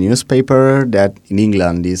some newspaper that in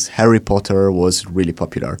England this Harry Potter was really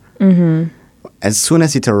popular. As soon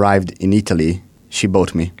as it arrived in Italy, she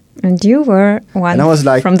bought me. And you were one And I was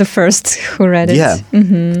like- from the first who read it. Yeah,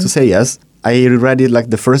 to say yes. I read it like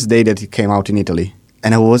the first day that it came out in Italy.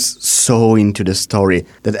 And I was so into the story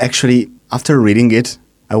that actually, after reading it,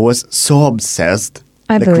 I was so obsessed.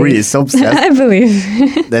 I like believe. really so obsessed I believe.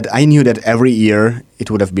 that I knew that every year it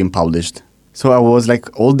would have been published. So I was like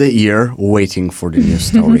all the year waiting for the new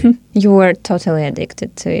story. You were totally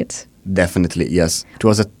addicted to it. Definitely, yes. It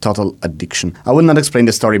was a total addiction. I will not explain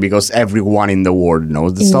the story because everyone in the world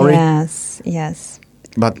knows the story. Yes, yes.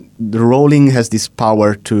 But the Rowling has this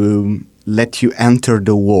power to let you enter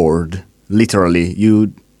the world. Literally,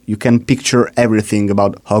 you can picture everything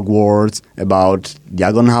about Hogwarts, about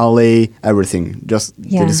Diagon Alley, everything. Just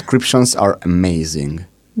Yeah. the descriptions are amazing.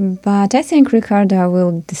 But I think, Ricardo, I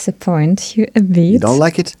will disappoint you a bit. You don't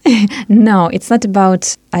like it? No, it's not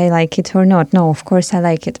about I like it or not. No, of course I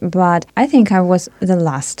like it. But I think I was the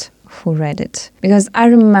last who read it. Because I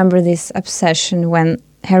remember this obsession when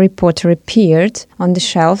Harry Potter appeared on the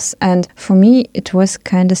shelves, and for me it was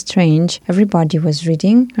kind of strange. Everybody was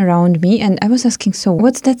reading around me and I was asking, so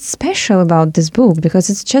what's that special about this book?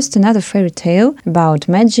 Because it's just another fairy tale about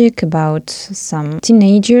magic, about some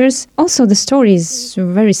teenagers. Also the story is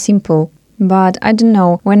very simple. But I don't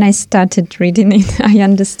know, when I started reading it, I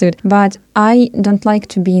understood. But I don't like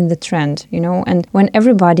to be in the trend, and when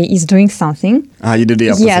everybody is doing something, You do the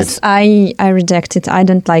opposite. yes, I reject it. I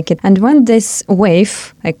don't like it. And when this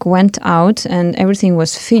wave went out and everything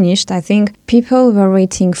was finished, I think people were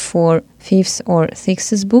waiting for fifth or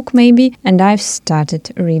sixth book maybe, and I've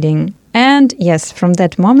started reading. And yes, from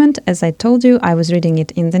that moment, as I told you, I was reading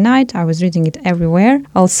it in the night. I was reading it everywhere,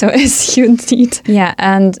 also as you did. Yeah,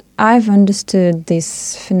 and I've understood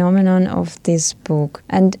this phenomenon of this book.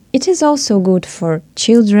 And it is also good for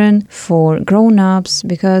children, for grown-ups,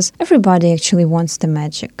 because everybody actually wants the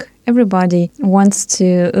magic. Everybody wants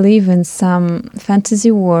to live in some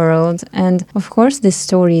fantasy world. And of course, this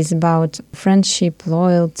story is about friendship,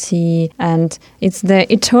 loyalty, and it's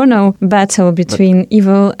the eternal battle between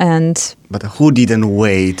evil and... But who didn't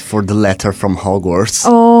wait for the letter from Hogwarts?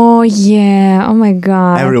 Oh, yeah. Oh, my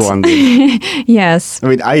God. Everyone did. Yes. I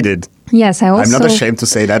mean, I did. Yes, I also... I'm not ashamed to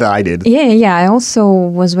say that I did. Yeah, I also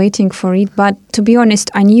was waiting for it, but to be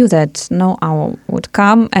honest, I knew that no hour would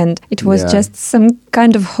come, and it was Yeah. just some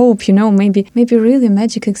kind of hope, maybe really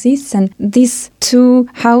magic exists, and these two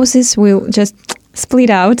houses will just split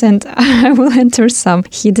out, and I will enter some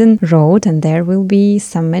hidden road, and there will be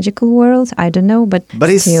some magical world. I don't know, but But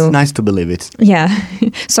still. it's nice to believe it. Yeah,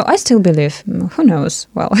 so I still believe. Who knows?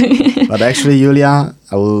 Well, But actually, Julia,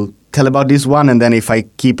 I will tell about this one, and then if I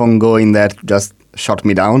keep on going, that just shut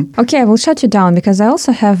me down. okay, I will shut you down because I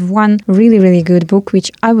also have one really, really good book which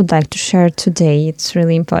I would like to share today. It's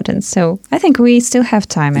really important. So I think we still have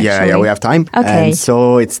time, actually. Yeah, we have time. Okay. And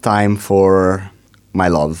so it's time for my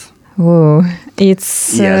love. Oh,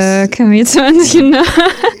 it's Yes. commitment, It's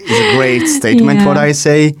a great statement, Yeah. what I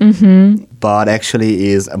say, but actually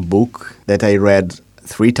is a book that I read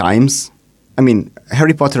 3 times. I mean,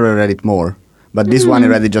 Harry Potter, I read it more, but this one I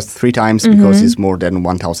read it just 3 times because it's more than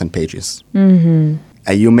 1,000 pages.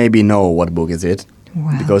 You maybe know what book is it,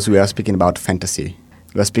 Wow. because we are speaking about fantasy.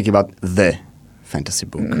 We are speaking about the fantasy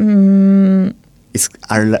book. It's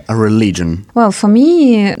a religion. Well, for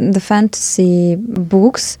me, the fantasy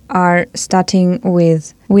books are starting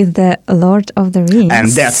with the Lord of the Rings. And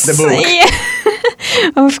that's the book. Yeah.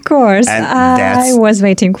 Of course. And I that's was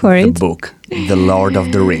waiting for The it. book, The Lord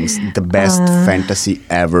of the Rings, the best fantasy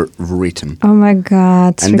ever written. Oh my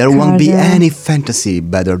God. And there won't be Ricardo. any fantasy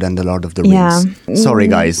better than The Lord of the Yeah. Rings. Sorry,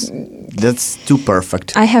 guys. That's too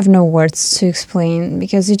perfect. I have no words to explain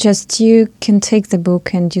because you can take the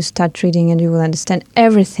book and you start reading and you will understand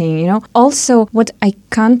everything, you know. Also, what I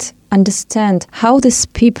can't understand, how these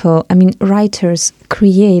people, writers,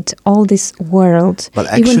 create all this world. But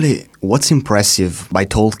actually, what's impressive by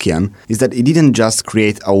Tolkien is that he didn't just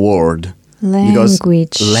create a world.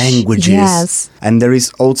 Languages. Yes. And there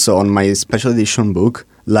is also on my special edition book,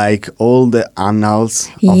 like all the annals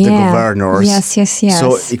of the governors. Yes.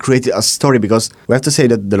 So he created a story because we have to say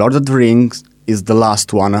that The Lord of the Rings is the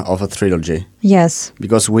last one of a trilogy. Yes.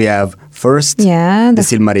 Because we have first the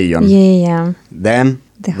Silmarillion. Yeah. Then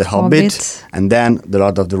the Hobbit, and then The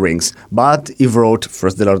Lord of the Rings. But he wrote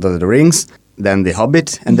first The Lord of the Rings, then The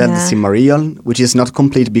Hobbit, and then the Silmarillion, which is not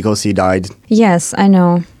complete because he died. Yes, I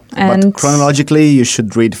know. But chronologically, you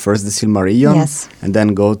should read first the Silmarillion, and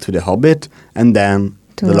then go to The Hobbit, and then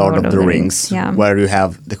The Lord of the Rings, where you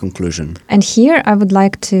have the conclusion. And here I would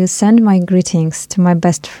like to send my greetings to my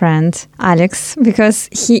best friend, Alex, because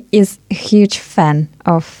he is a huge fan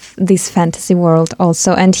of this fantasy world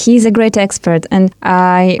also, and he's a great expert, and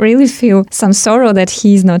I really feel some sorrow that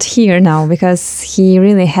he's not here now, because he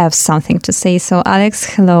really has something to say. So Alex,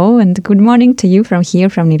 hello, and good morning to you from here,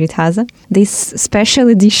 from Nyíregyháza. This special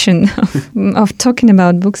edition of Talking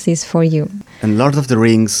About Books is for you. And Lord of the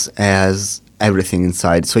Rings has everything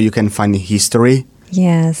inside. So you can find history.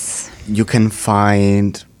 Yes. You can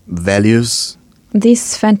find values.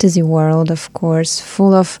 This fantasy world, of course,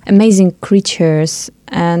 full of amazing creatures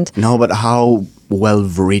and... No, but how well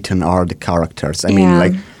written are the characters? I mean,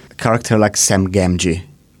 like a character like Sam Gamgee,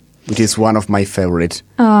 which is one of my favorite.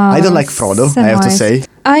 I don't like Frodo, I have to say.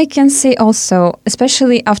 I can say also,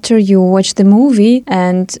 especially after you watch the movie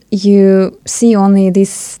and you see only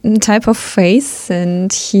this type of face,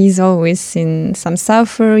 and he's always in some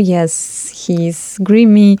suffer. Yes, he's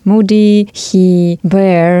grimy, moody, he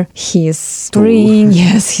bear, he's spring.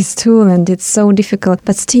 Yes, he's tall, and it's so difficult.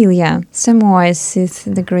 But still, Samwise is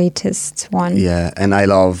the greatest one. Yeah, and I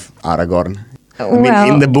love Aragorn. I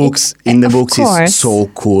mean, in the books it's so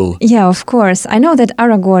cool. Yeah, of course. I know that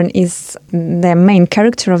Aragorn is the main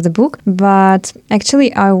character of the book, but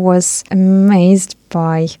actually I was amazed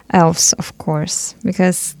by elves, of course,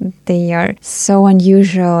 because they are so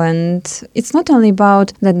unusual, and it's not only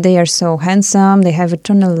about that they are so handsome, they have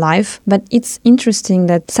eternal life, but it's interesting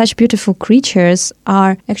that such beautiful creatures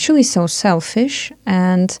are actually so selfish,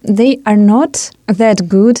 and they are not that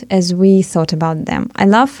good as we thought about them. I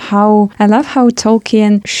love how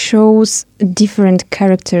Tolkien shows different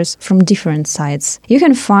characters from different sides. You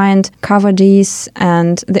can find cowardice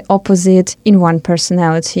and the opposite in one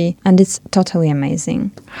personality, and it's totally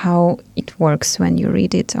amazing how it works when you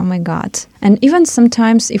read it. Oh my god. And even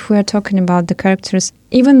sometimes, if we are talking about the characters,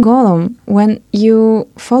 even Gollum, when you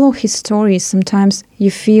follow his story, sometimes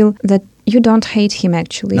you feel that you don't hate him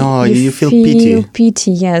actually. No, you feel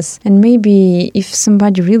pity, yes. And maybe if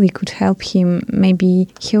somebody really could help him, maybe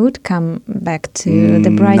he would come back to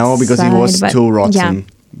the bright side. No, because he was too rotten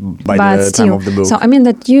by the time of the book. So I mean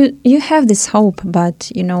that you have this hope,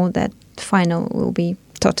 but you know that final will be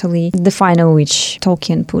totally the final which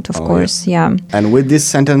Tolkien put, of course. Yeah. And with this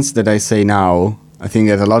sentence that I say now, I think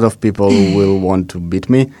that a lot of people will want to beat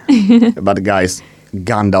me. But guys,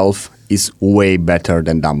 Gandalf is way better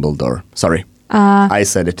than Dumbledore. Sorry, I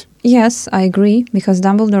said it. Yes, I agree, because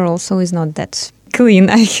Dumbledore also is not that clean,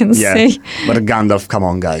 I can say. But Gandalf, come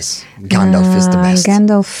on, guys. Gandalf is the best.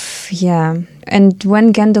 Gandalf, yeah. And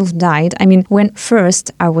when Gandalf died, I mean, when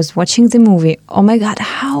first I was watching the movie, oh my god,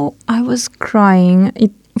 how I was crying.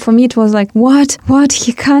 For me, it was like, what?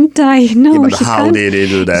 He can't die. No, but how did he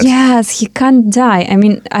do that? Yes, he can't die. I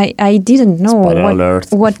mean, I didn't know what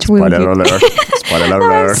will be. Spoiler alert. Spoiler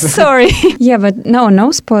alert. Sorry. Yeah, but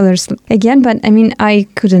no spoilers again. But I mean, I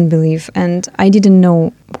couldn't believe, and I didn't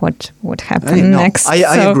know what happened next. I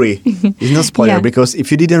agree. It's not spoiler, because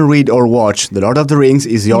if you didn't read or watch The Lord of the Rings,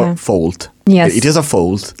 is your fault. Yes. It is a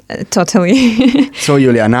fault. Totally. So,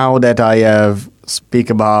 Julia, now that I have speak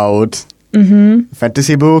about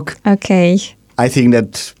fantasy book. Okay. I think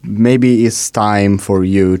that maybe it's time for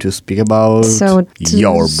you to speak about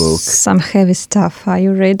your book. Some heavy stuff. Are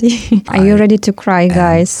you ready? Are you ready to cry,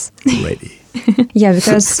 guys? Ready. Yeah,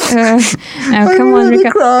 because come on,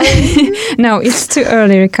 Ricardo. No, it's too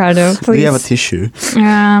early, Ricardo. Please. Do you have a tissue?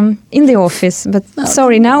 In the office, but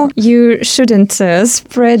sorry, now you shouldn't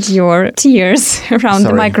spread your tears around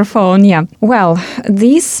the microphone. Yeah. Well,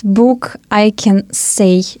 this book, I can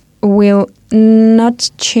say, will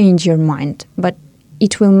not change your mind, but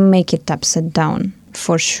it will make it upside down,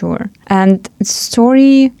 for sure. And the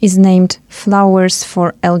story is named Flowers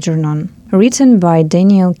for Algernon. written by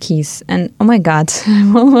Daniel Keyes. And oh my God,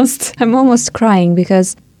 I'm almost crying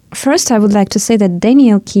because first I would like to say that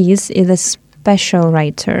Daniel Keyes is a special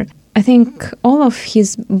writer. I think all of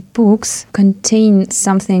his books contain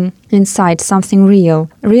something inside, something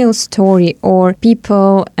real story or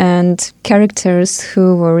people and characters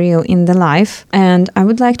who were real in the life. And I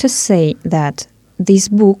would like to say that this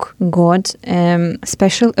book got a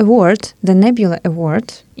special award, the Nebula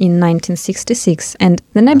Award, in 1966. And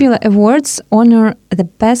the Nebula Awards honor the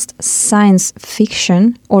best science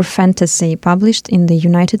fiction or fantasy published in the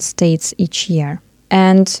United States each year.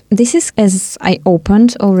 And this is, as I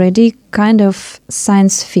opened already, kind of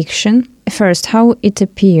science fiction. First, how it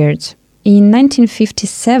appeared. In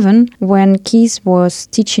 1957, when Keyes was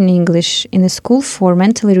teaching English in a school for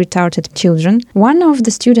mentally retarded children, one of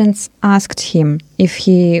the students asked him if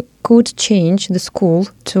he could change the school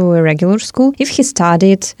to a regular school if he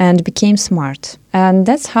studied and became smart. And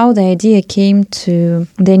that's how the idea came to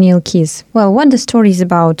Daniel Keyes. Well, what the story is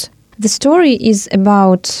about? The story is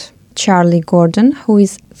about Charlie Gordon, who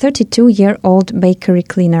is 32-year-old bakery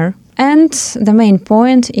cleaner. And the main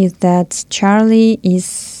point is that Charlie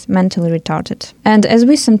is mentally retarded. And as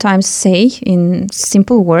we sometimes say in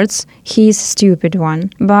simple words, he is a stupid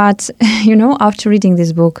one. But, after reading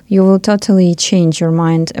this book, you will totally change your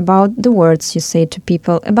mind about the words you say to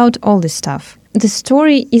people, about all this stuff. The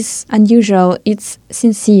story is unusual, it's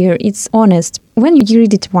sincere, it's honest. When you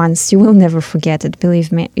read it once, you will never forget it,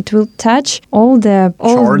 believe me. It will touch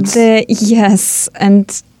yes,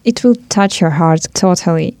 and it will touch your heart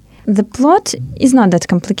totally. The plot is not that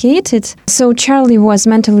complicated. So Charlie was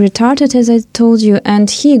mentally retarded, as I told you, and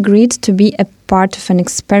he agreed to be a part of an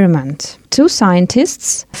experiment. Two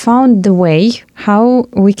scientists found the way how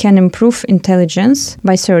we can improve intelligence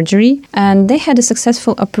by surgery, and they had a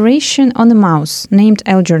successful operation on a mouse named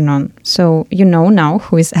Algernon. So you know now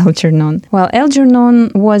who is Algernon. Well,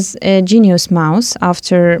 Algernon was a genius mouse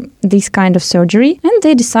after this kind of surgery, and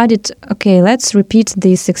they decided, okay, let's repeat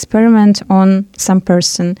this experiment on some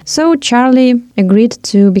person. So Charlie agreed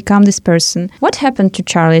to become this person. What happened to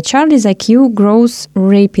Charlie? Charlie's IQ grows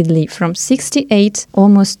rapidly from 68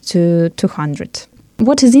 almost to 200.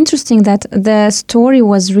 What is interesting that the story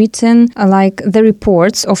was written like the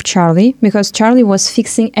reports of Charlie, because Charlie was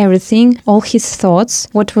fixing everything, all his thoughts,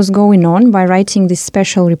 what was going on by writing these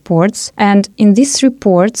special reports. And in these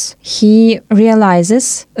reports, he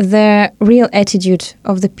realizes the real attitude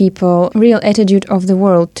of the people, real attitude of the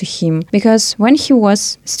world to him. Because when he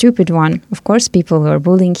was a stupid one, of course, people were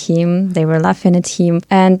bullying him, they were laughing at him,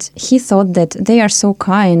 and he thought that they are so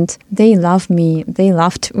kind, they love me, they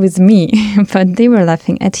laughed with me, but they were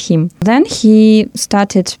laughing at him. Then he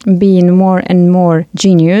started being more and more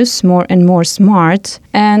genius, more and more smart,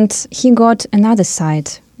 and he got another side.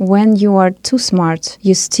 When you are too smart,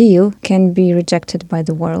 you still can be rejected by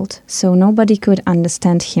the world. So nobody could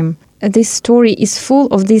understand him. This story is full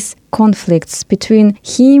of these conflicts between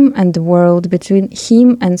him and the world, between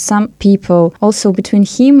him and some people, also between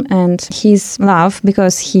him and his love,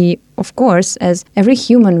 because he, of course, as every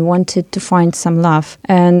human, wanted to find some love.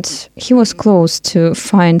 And he was close to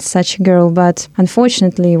find such a girl, but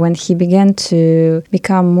unfortunately, when he began to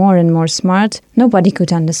become more and more smart, nobody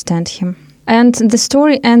could understand him. And the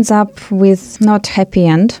story ends up with not happy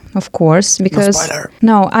end, of course, because... No spoiler.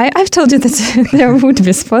 No, I've told you that there would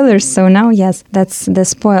be spoilers, so now, yes, that's the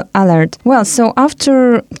spoil alert. Well, so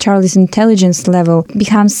after Charlie's intelligence level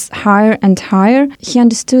becomes higher and higher, he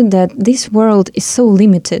understood that this world is so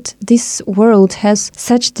limited. This world has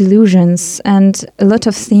such delusions and a lot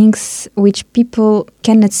of things which people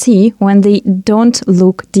cannot see when they don't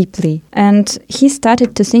look deeply. And he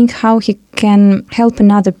started to think how he can help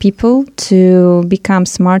another people to become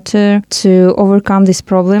smarter, to overcome this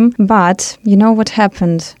problem. But you know what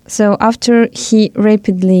happened? So after he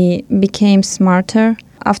rapidly became smarter,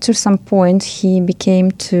 after some point he became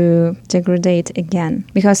to degrade again,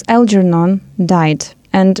 because Algernon died.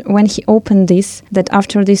 And when he opened this, that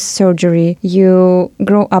after this surgery you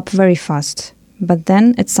grow up very fast. But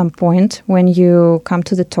then at some point, when you come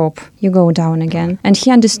to the top, you go down again. And he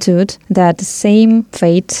understood that the same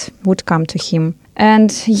fate would come to him.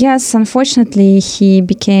 And yes, unfortunately, he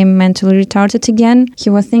became mentally retarded again. He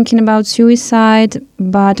was thinking about suicide,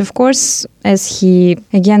 but of course, as he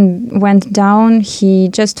again went down, he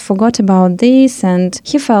just forgot about this and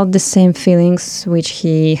he felt the same feelings which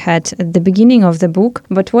he had at the beginning of the book.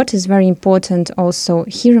 But what is very important also,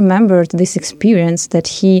 he remembered this experience that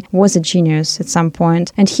he was a genius at some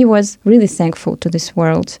point, and he was really thankful to this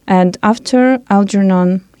world. And after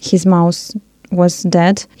Algernon, his mouse was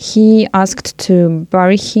dead, he asked to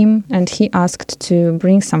bury him and he asked to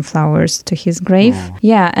bring some flowers to his grave. Oh.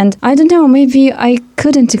 Yeah, and I don't know, maybe I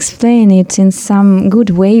couldn't explain it in some good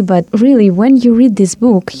way, but really, when you read this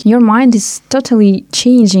book, your mind is totally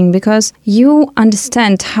changing because you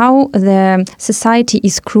understand how the society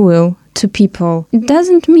is cruel to people. It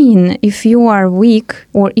doesn't mean if you are weak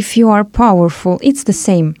or if you are powerful, it's the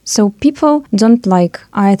same. So people don't like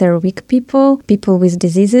either weak people, people with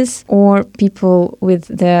diseases, or people with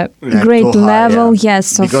the great too high, level, yeah.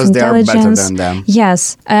 yes, of Because they are better intelligence. than them.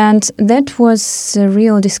 Yes, and that was a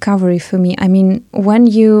real discovery for me. I mean, when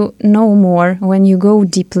you know more, when you go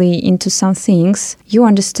deeply into some things, you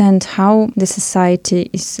understand how the society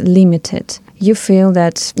is limited. You feel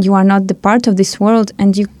that you are not the part of this world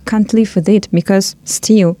and you can't live with it because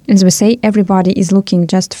still, as we say, everybody is looking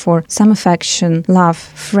just for some affection, love,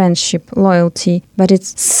 friendship, loyalty, but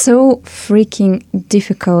it's so freaking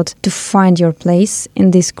difficult to find your place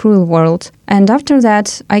in this cruel world. And after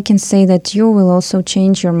that, I can say that you will also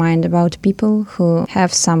change your mind about people who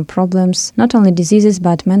have some problems, not only diseases,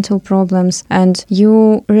 but mental problems, and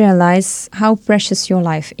you realize how precious your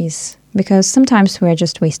life is. Because sometimes we are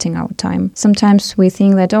just wasting our time. Sometimes we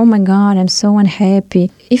think that, oh my God, I'm so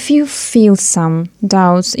unhappy. If you feel some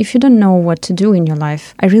doubts, if you don't know what to do in your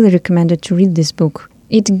life, I really recommend it to read this book.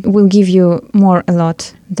 It will give you a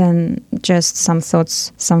lot than just some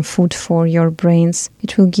thoughts, some food for your brains.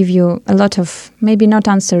 It will give you a lot of, maybe not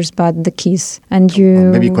answers, but the keys. And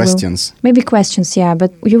you Maybe questions. Maybe questions, yeah,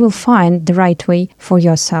 but you will find the right way for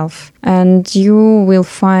yourself. And you will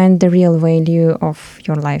find the real value of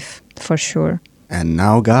your life, for sure. And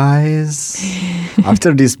now, guys,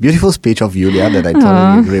 after this beautiful speech of Julia that I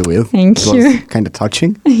totally agree with, thank it was you. kind of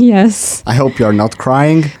touching. Yes. I hope you're not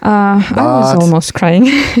crying. I was but- almost crying.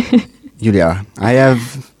 Julia, I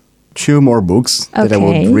have 2 more books that I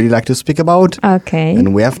would Okay. really like to speak about. Okay.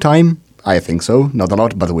 And we have time. I think so. Not a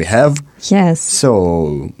lot, but we have. Yes.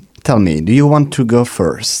 So, tell me, do you want to go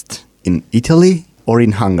first? In Italy or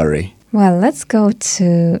in Hungary? Well, let's go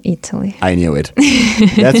to Italy. I knew it.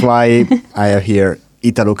 That's why I have here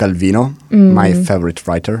Italo Calvino, my favorite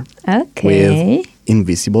writer, Okay. with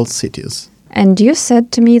Invisible Cities. And you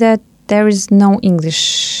said to me that there is no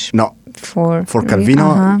English No, for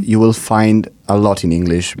Calvino, Uh-huh. you will find a lot in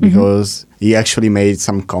English because he actually made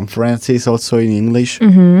some conferences also in English,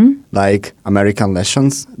 like American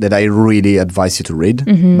Lessons, that I really advise you to read.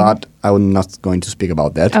 But I'm not going to speak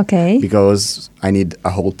about that Okay. because I need a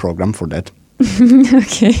whole program for that.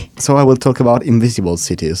 Okay. So I will talk about Invisible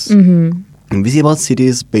Cities. Invisible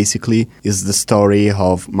Cities basically is the story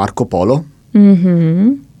of Marco Polo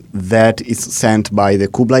that is sent by the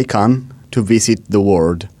Kublai Khan to visit the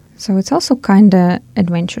world. So it's also kind of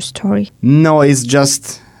adventure story. No, it's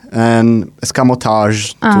just an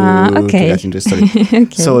escamotage to okay. get into the story.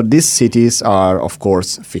 Okay. So these cities are, of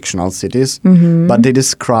course, fictional cities, but they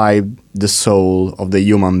describe the soul of the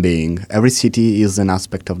human being. Every city is an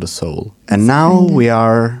aspect of the soul. And now we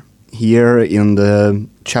are here in the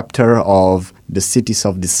chapter of the cities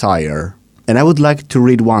of desire. And I would like to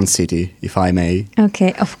read one city, if I may.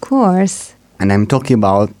 Okay, of course. And I'm talking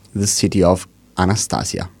about the city of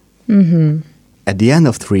Anastasia. At the end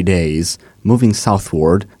of 3 days, moving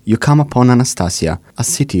southward, you come upon Anastasia, a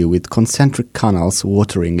city with concentric canals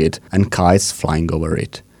watering it and kites flying over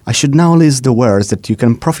it. I should now list the wares that you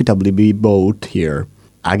can profitably be bought here: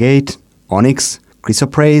 agate, onyx,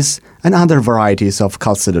 chrysoprase, and other varieties of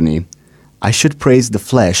chalcedony. I should praise the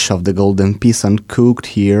flesh of the golden peasant cooked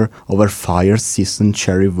here over fires seasoned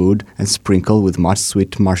cherry wood and sprinkled with much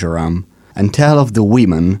sweet marjoram, and tell of the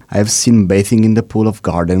women I have seen bathing in the pool of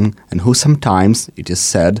garden, and who sometimes, it is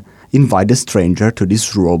said, invite the stranger to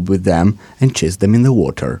disrobe with them and chase them in the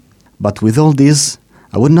water. But with all this,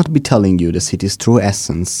 I would not be telling you the city's true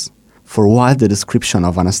essence. For while the description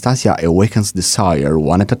of Anastasia awakens desire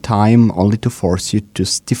one at a time only to force you to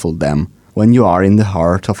stifle them, when you are in the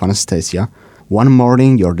heart of Anastasia, one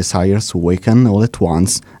morning your desires awaken all at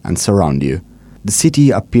once and surround you. The city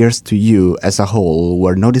appears to you as a whole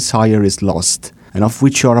where no desire is lost and of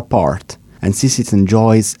which you are a part, and since it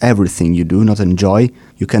enjoys everything you do not enjoy,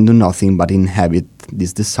 you can do nothing but inhabit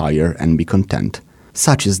this desire and be content.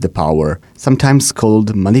 Such is the power, sometimes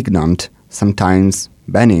called malignant, sometimes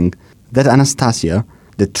benign, that Anastasia,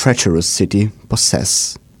 the treacherous city,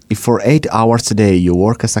 possess. If for 8 hours a day you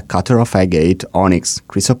work as a cutter of agate, onyx,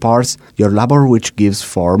 chrysoprase, your labor which gives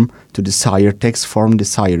form to desire takes from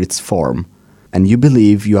desire its form, and you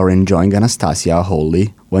believe you are enjoying Anastasia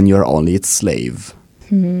wholly when you are only its slave.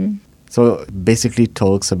 So basically it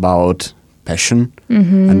talks about passion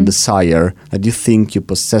and desire, that you think you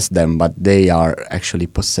possess them, but they are actually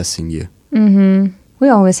possessing you. We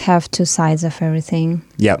always have two sides of everything.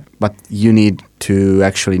 Yeah, but you need to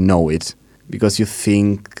actually know it because you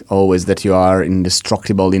think always that you are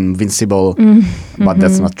indestructible, invincible, but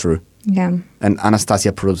that's not true. Yeah. And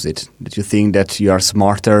Anastasia proves it, that you think that you are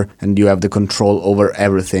smarter and you have the control over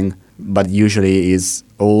everything, but usually is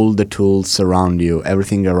all the tools around you,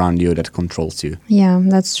 everything around you that controls you. Yeah,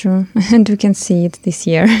 that's true. And we can see it this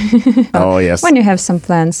year. Oh, yes. When you have some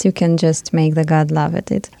plans, you can just make the God laugh at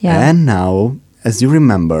it. Yeah. And now, as you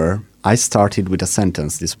remember, I started with a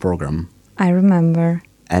sentence this program. I remember.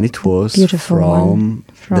 And it was Beautiful one.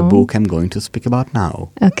 from the book I'm going to speak about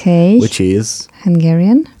now. Okay. Which is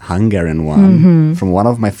Hungarian one from one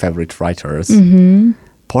of my favorite writers,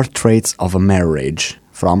 Portraits of a Marriage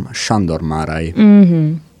from Sándor Márai.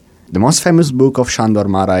 The most famous book of Sándor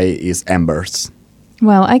Márai is Embers.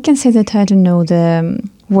 Well, I can say that I don't know the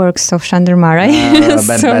works of Sándor Márai.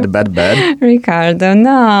 Bad. Ricardo,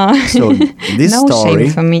 no. So this no story,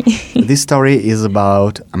 shame for me. this story is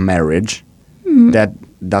about a marriage that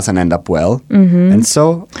doesn't end up well, and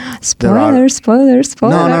so Spoiler.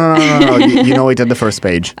 No. You know it at the first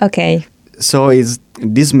page. Okay. So is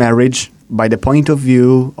this marriage by the point of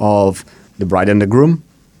view of the bride and the groom,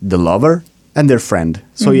 the lover, and their friend.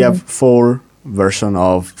 So you have 4 versions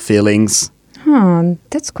of feelings.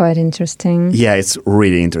 That's quite interesting. Yeah, it's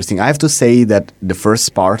really interesting. I have to say that the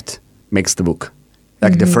first part makes the book.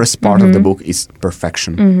 Like the first part of the book is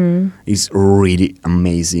perfection. It's really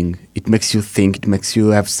amazing. It makes you think, it makes you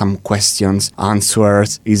have some questions,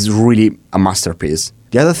 answers. It's really a masterpiece.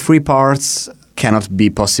 The other 3 parts cannot be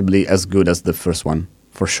possibly as good as the first one,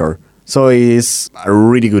 for sure. So it's a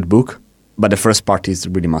really good book, but the first part is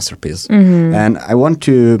really masterpiece. And I want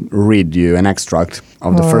to read you an extract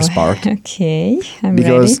of the first part. Okay, I'm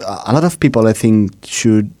because ready. a lot of people, I think,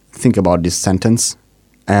 should think about this sentence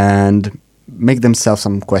and make themselves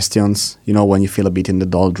some questions, when you feel a bit in the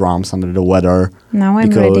doldrums, under the weather. Now I'm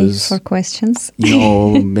ready for questions.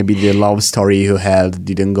 Maybe the love story you had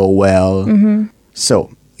didn't go well. So,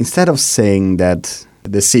 instead of saying that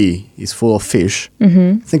the sea is full of fish,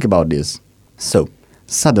 think about this. So,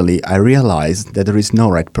 suddenly I realized that there is no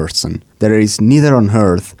right person. There is neither on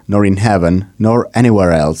earth, nor in heaven, nor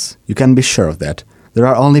anywhere else. You can be sure of that. There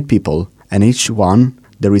are only people, and each one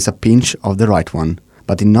there is a pinch of the right one.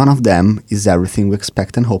 But in none of them is everything we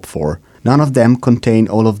expect and hope for. None of them contain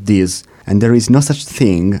all of these, and there is no such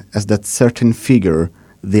thing as that certain figure,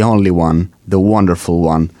 the only one, the wonderful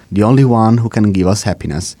one, the only one who can give us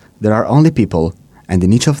happiness. There are only people, and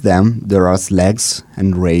in each of them there are legs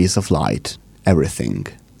and rays of light. Everything.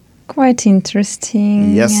 Quite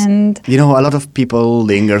interesting. Yes. And a lot of people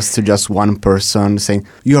lingers to just one person saying,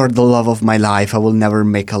 you are the love of my life. I will never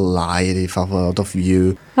make a life out of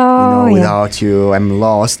you. Without you, I'm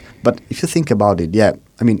lost. But if you think about it,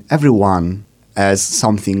 everyone has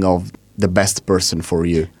something of the best person for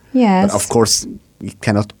you. yes. But of course, it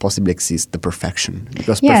cannot possibly exist the perfection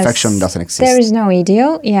because perfection doesn't exist. There is no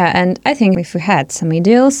ideal, and I think if we had some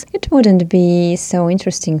ideals, it wouldn't be so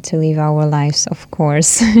interesting to live our lives, of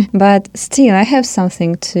course. But still, I have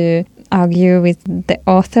something to argue with the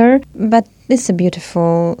author, but it's a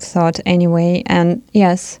beautiful thought anyway, and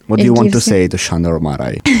yes. What do you want to say to Sándor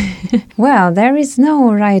Márai? Well, there is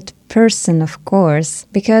no right person, of course,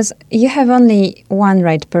 because you have only one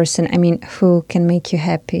right person, who can make you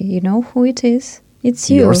happy. You know who it is?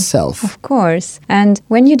 It's you. Yourself. Of course. And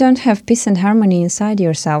when you don't have peace and harmony inside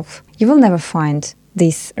yourself, you will never find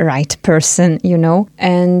this right person,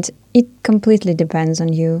 and it completely depends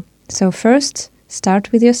on you. So first,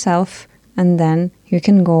 start with yourself, and then you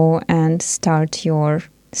can go and start your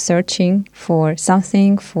searching for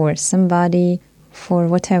something, for somebody, for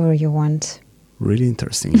whatever you want. Really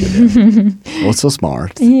interesting, Julia. Also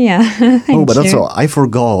smart. Yeah, thank but you. also I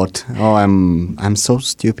forgot. I'm so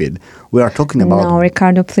stupid. We are talking about. No,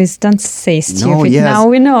 Ricardo, please don't say stupid. No, yes. Now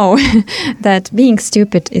we know that being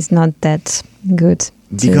stupid is not that good.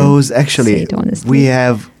 Because actually, say it honestly. we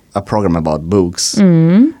have a program about books,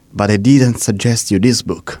 but I didn't suggest you this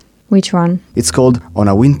book. Which one? It's called On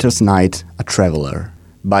a Winter's Night, a Traveler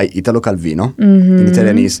by Italo Calvino. In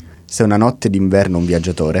Italian is Se una notte d'inverno un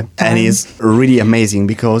viaggiatore. And it's really amazing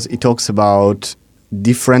because it talks about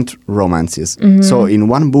different romances. So in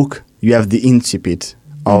one book, you have the incipit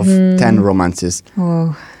of 10 romances.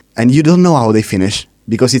 Oh. And you don't know how they finish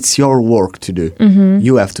because it's your work to do.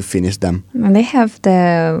 You have to finish them. And they have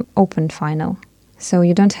the open final. So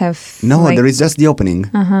you don't have... No, there is just the opening.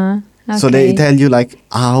 Okay. So they tell you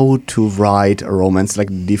how to write a romance,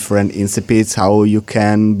 different incipits, how you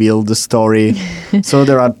can build the story. So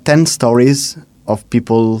there are 10 stories of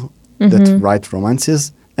people that write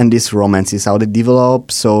romances, and these romances, how they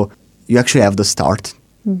develop. So you actually have the start,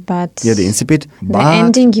 But the incipit, the but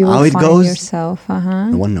ending you how will it find goes, yourself.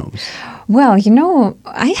 no one knows. Well,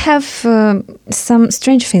 I have some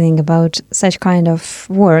strange feeling about such kind of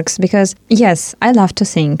works because, yes, I love to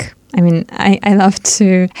think. I mean, I love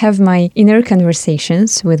to have my inner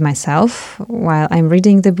conversations with myself while I'm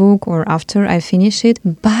reading the book or after I finish it.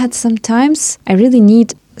 But sometimes I really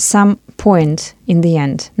need some point in the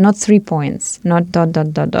end, not 3 points, not ...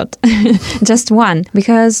 just one,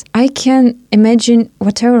 because I can imagine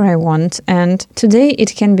whatever I want, and today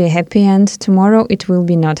it can be a happy end, tomorrow it will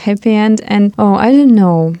be not happy end, and I don't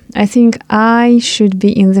know. I think I should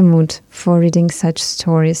be in the mood for reading such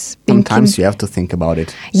stories. Sometimes you have to think about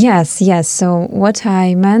it. Yes. So what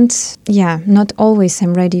I meant, not always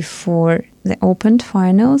I'm ready for the opened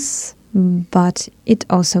finals, but it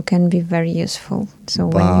also can be very useful. So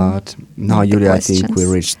but now, Julia, I think we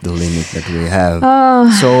reached the limit that we have.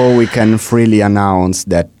 Oh. So we can freely announce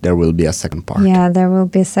that there will be a second part. Yeah, there will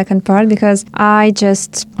be a second part because I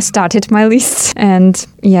just started my list. And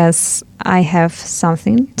yes, I have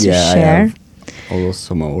something to share. I have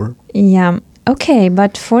also more. Yeah. Okay,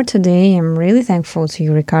 but for today, I'm really thankful to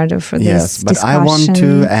you, Ricardo, for this discussion. Yes, but I want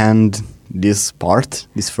to end this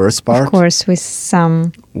first part. Of course,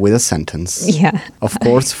 with a sentence. Yeah. Of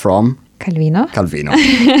course, from Calvino.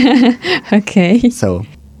 Okay. So,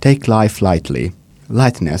 take life lightly.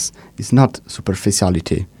 Lightness is not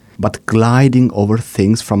superficiality, but gliding over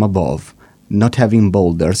things from above, not having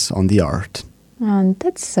boulders on the earth. Oh,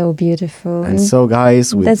 that's so beautiful. And so,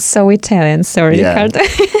 guys... That's so Italian, sorry, Ricardo.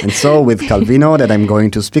 And so, with Calvino, that I'm going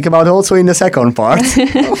to speak about also in the second part,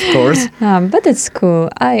 of course. But it's cool.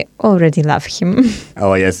 I already love him.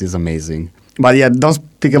 Oh, yes, he's amazing. But don't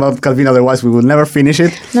speak about Calvino, otherwise we will never finish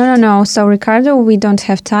it. No. So, Ricardo, we don't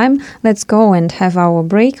have time. Let's go and have our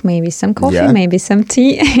break. Maybe some coffee, maybe some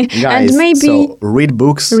tea. Guys, and maybe read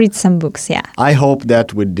books. Read some books, yeah. I hope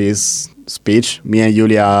that with this speech, me and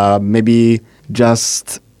Julia maybe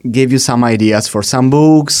just gave you some ideas for some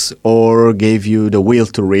books or gave you the will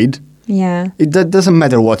to read. Yeah. It doesn't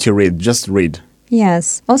matter what you read, just read.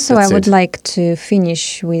 Yes. Also, That's I would it. like to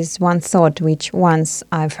finish with one thought, which once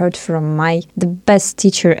I've heard from the best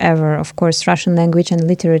teacher ever, of course, Russian language and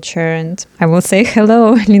literature, and I will say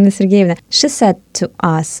hello, Lina Sergeyevna. She said to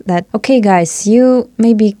us that, okay, guys, you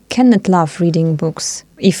maybe cannot love reading books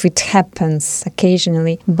if it happens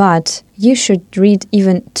occasionally, but you should read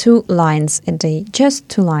even 2 lines a day, just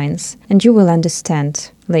 2 lines, and you will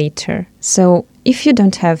understand later. So if you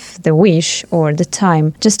don't have the wish or the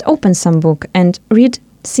time, just open some book and read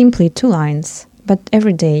simply 2 lines, but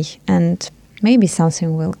every day, and maybe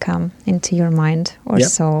something will come into your mind or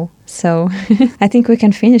soul. So I think we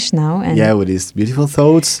can finish now. And with these beautiful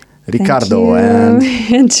thoughts, Ricardo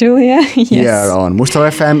and Julia. Yes. Here on Mustor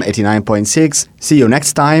FM 89.6. See you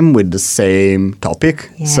next time with the same topic.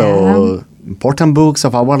 Yeah. So, important books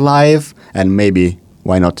of our life, and maybe,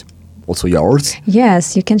 why not, also yours.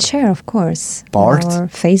 Yes, you can share, of course. Part. Or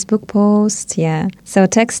Facebook post, yeah. So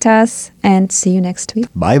text us and see you next week.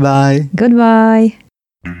 Bye-bye. Goodbye.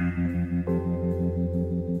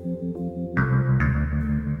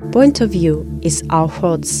 Point of view is our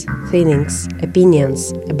thoughts, feelings,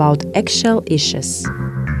 opinions about actual issues.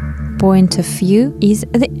 Point of view is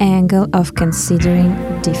the angle of considering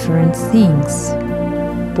different things.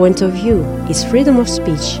 Point of view is freedom of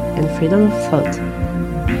speech and freedom of thought.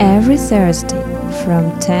 Every Thursday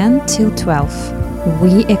from 10 till 12,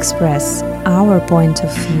 we express our point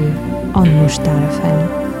of view on Mustar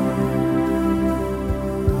FM.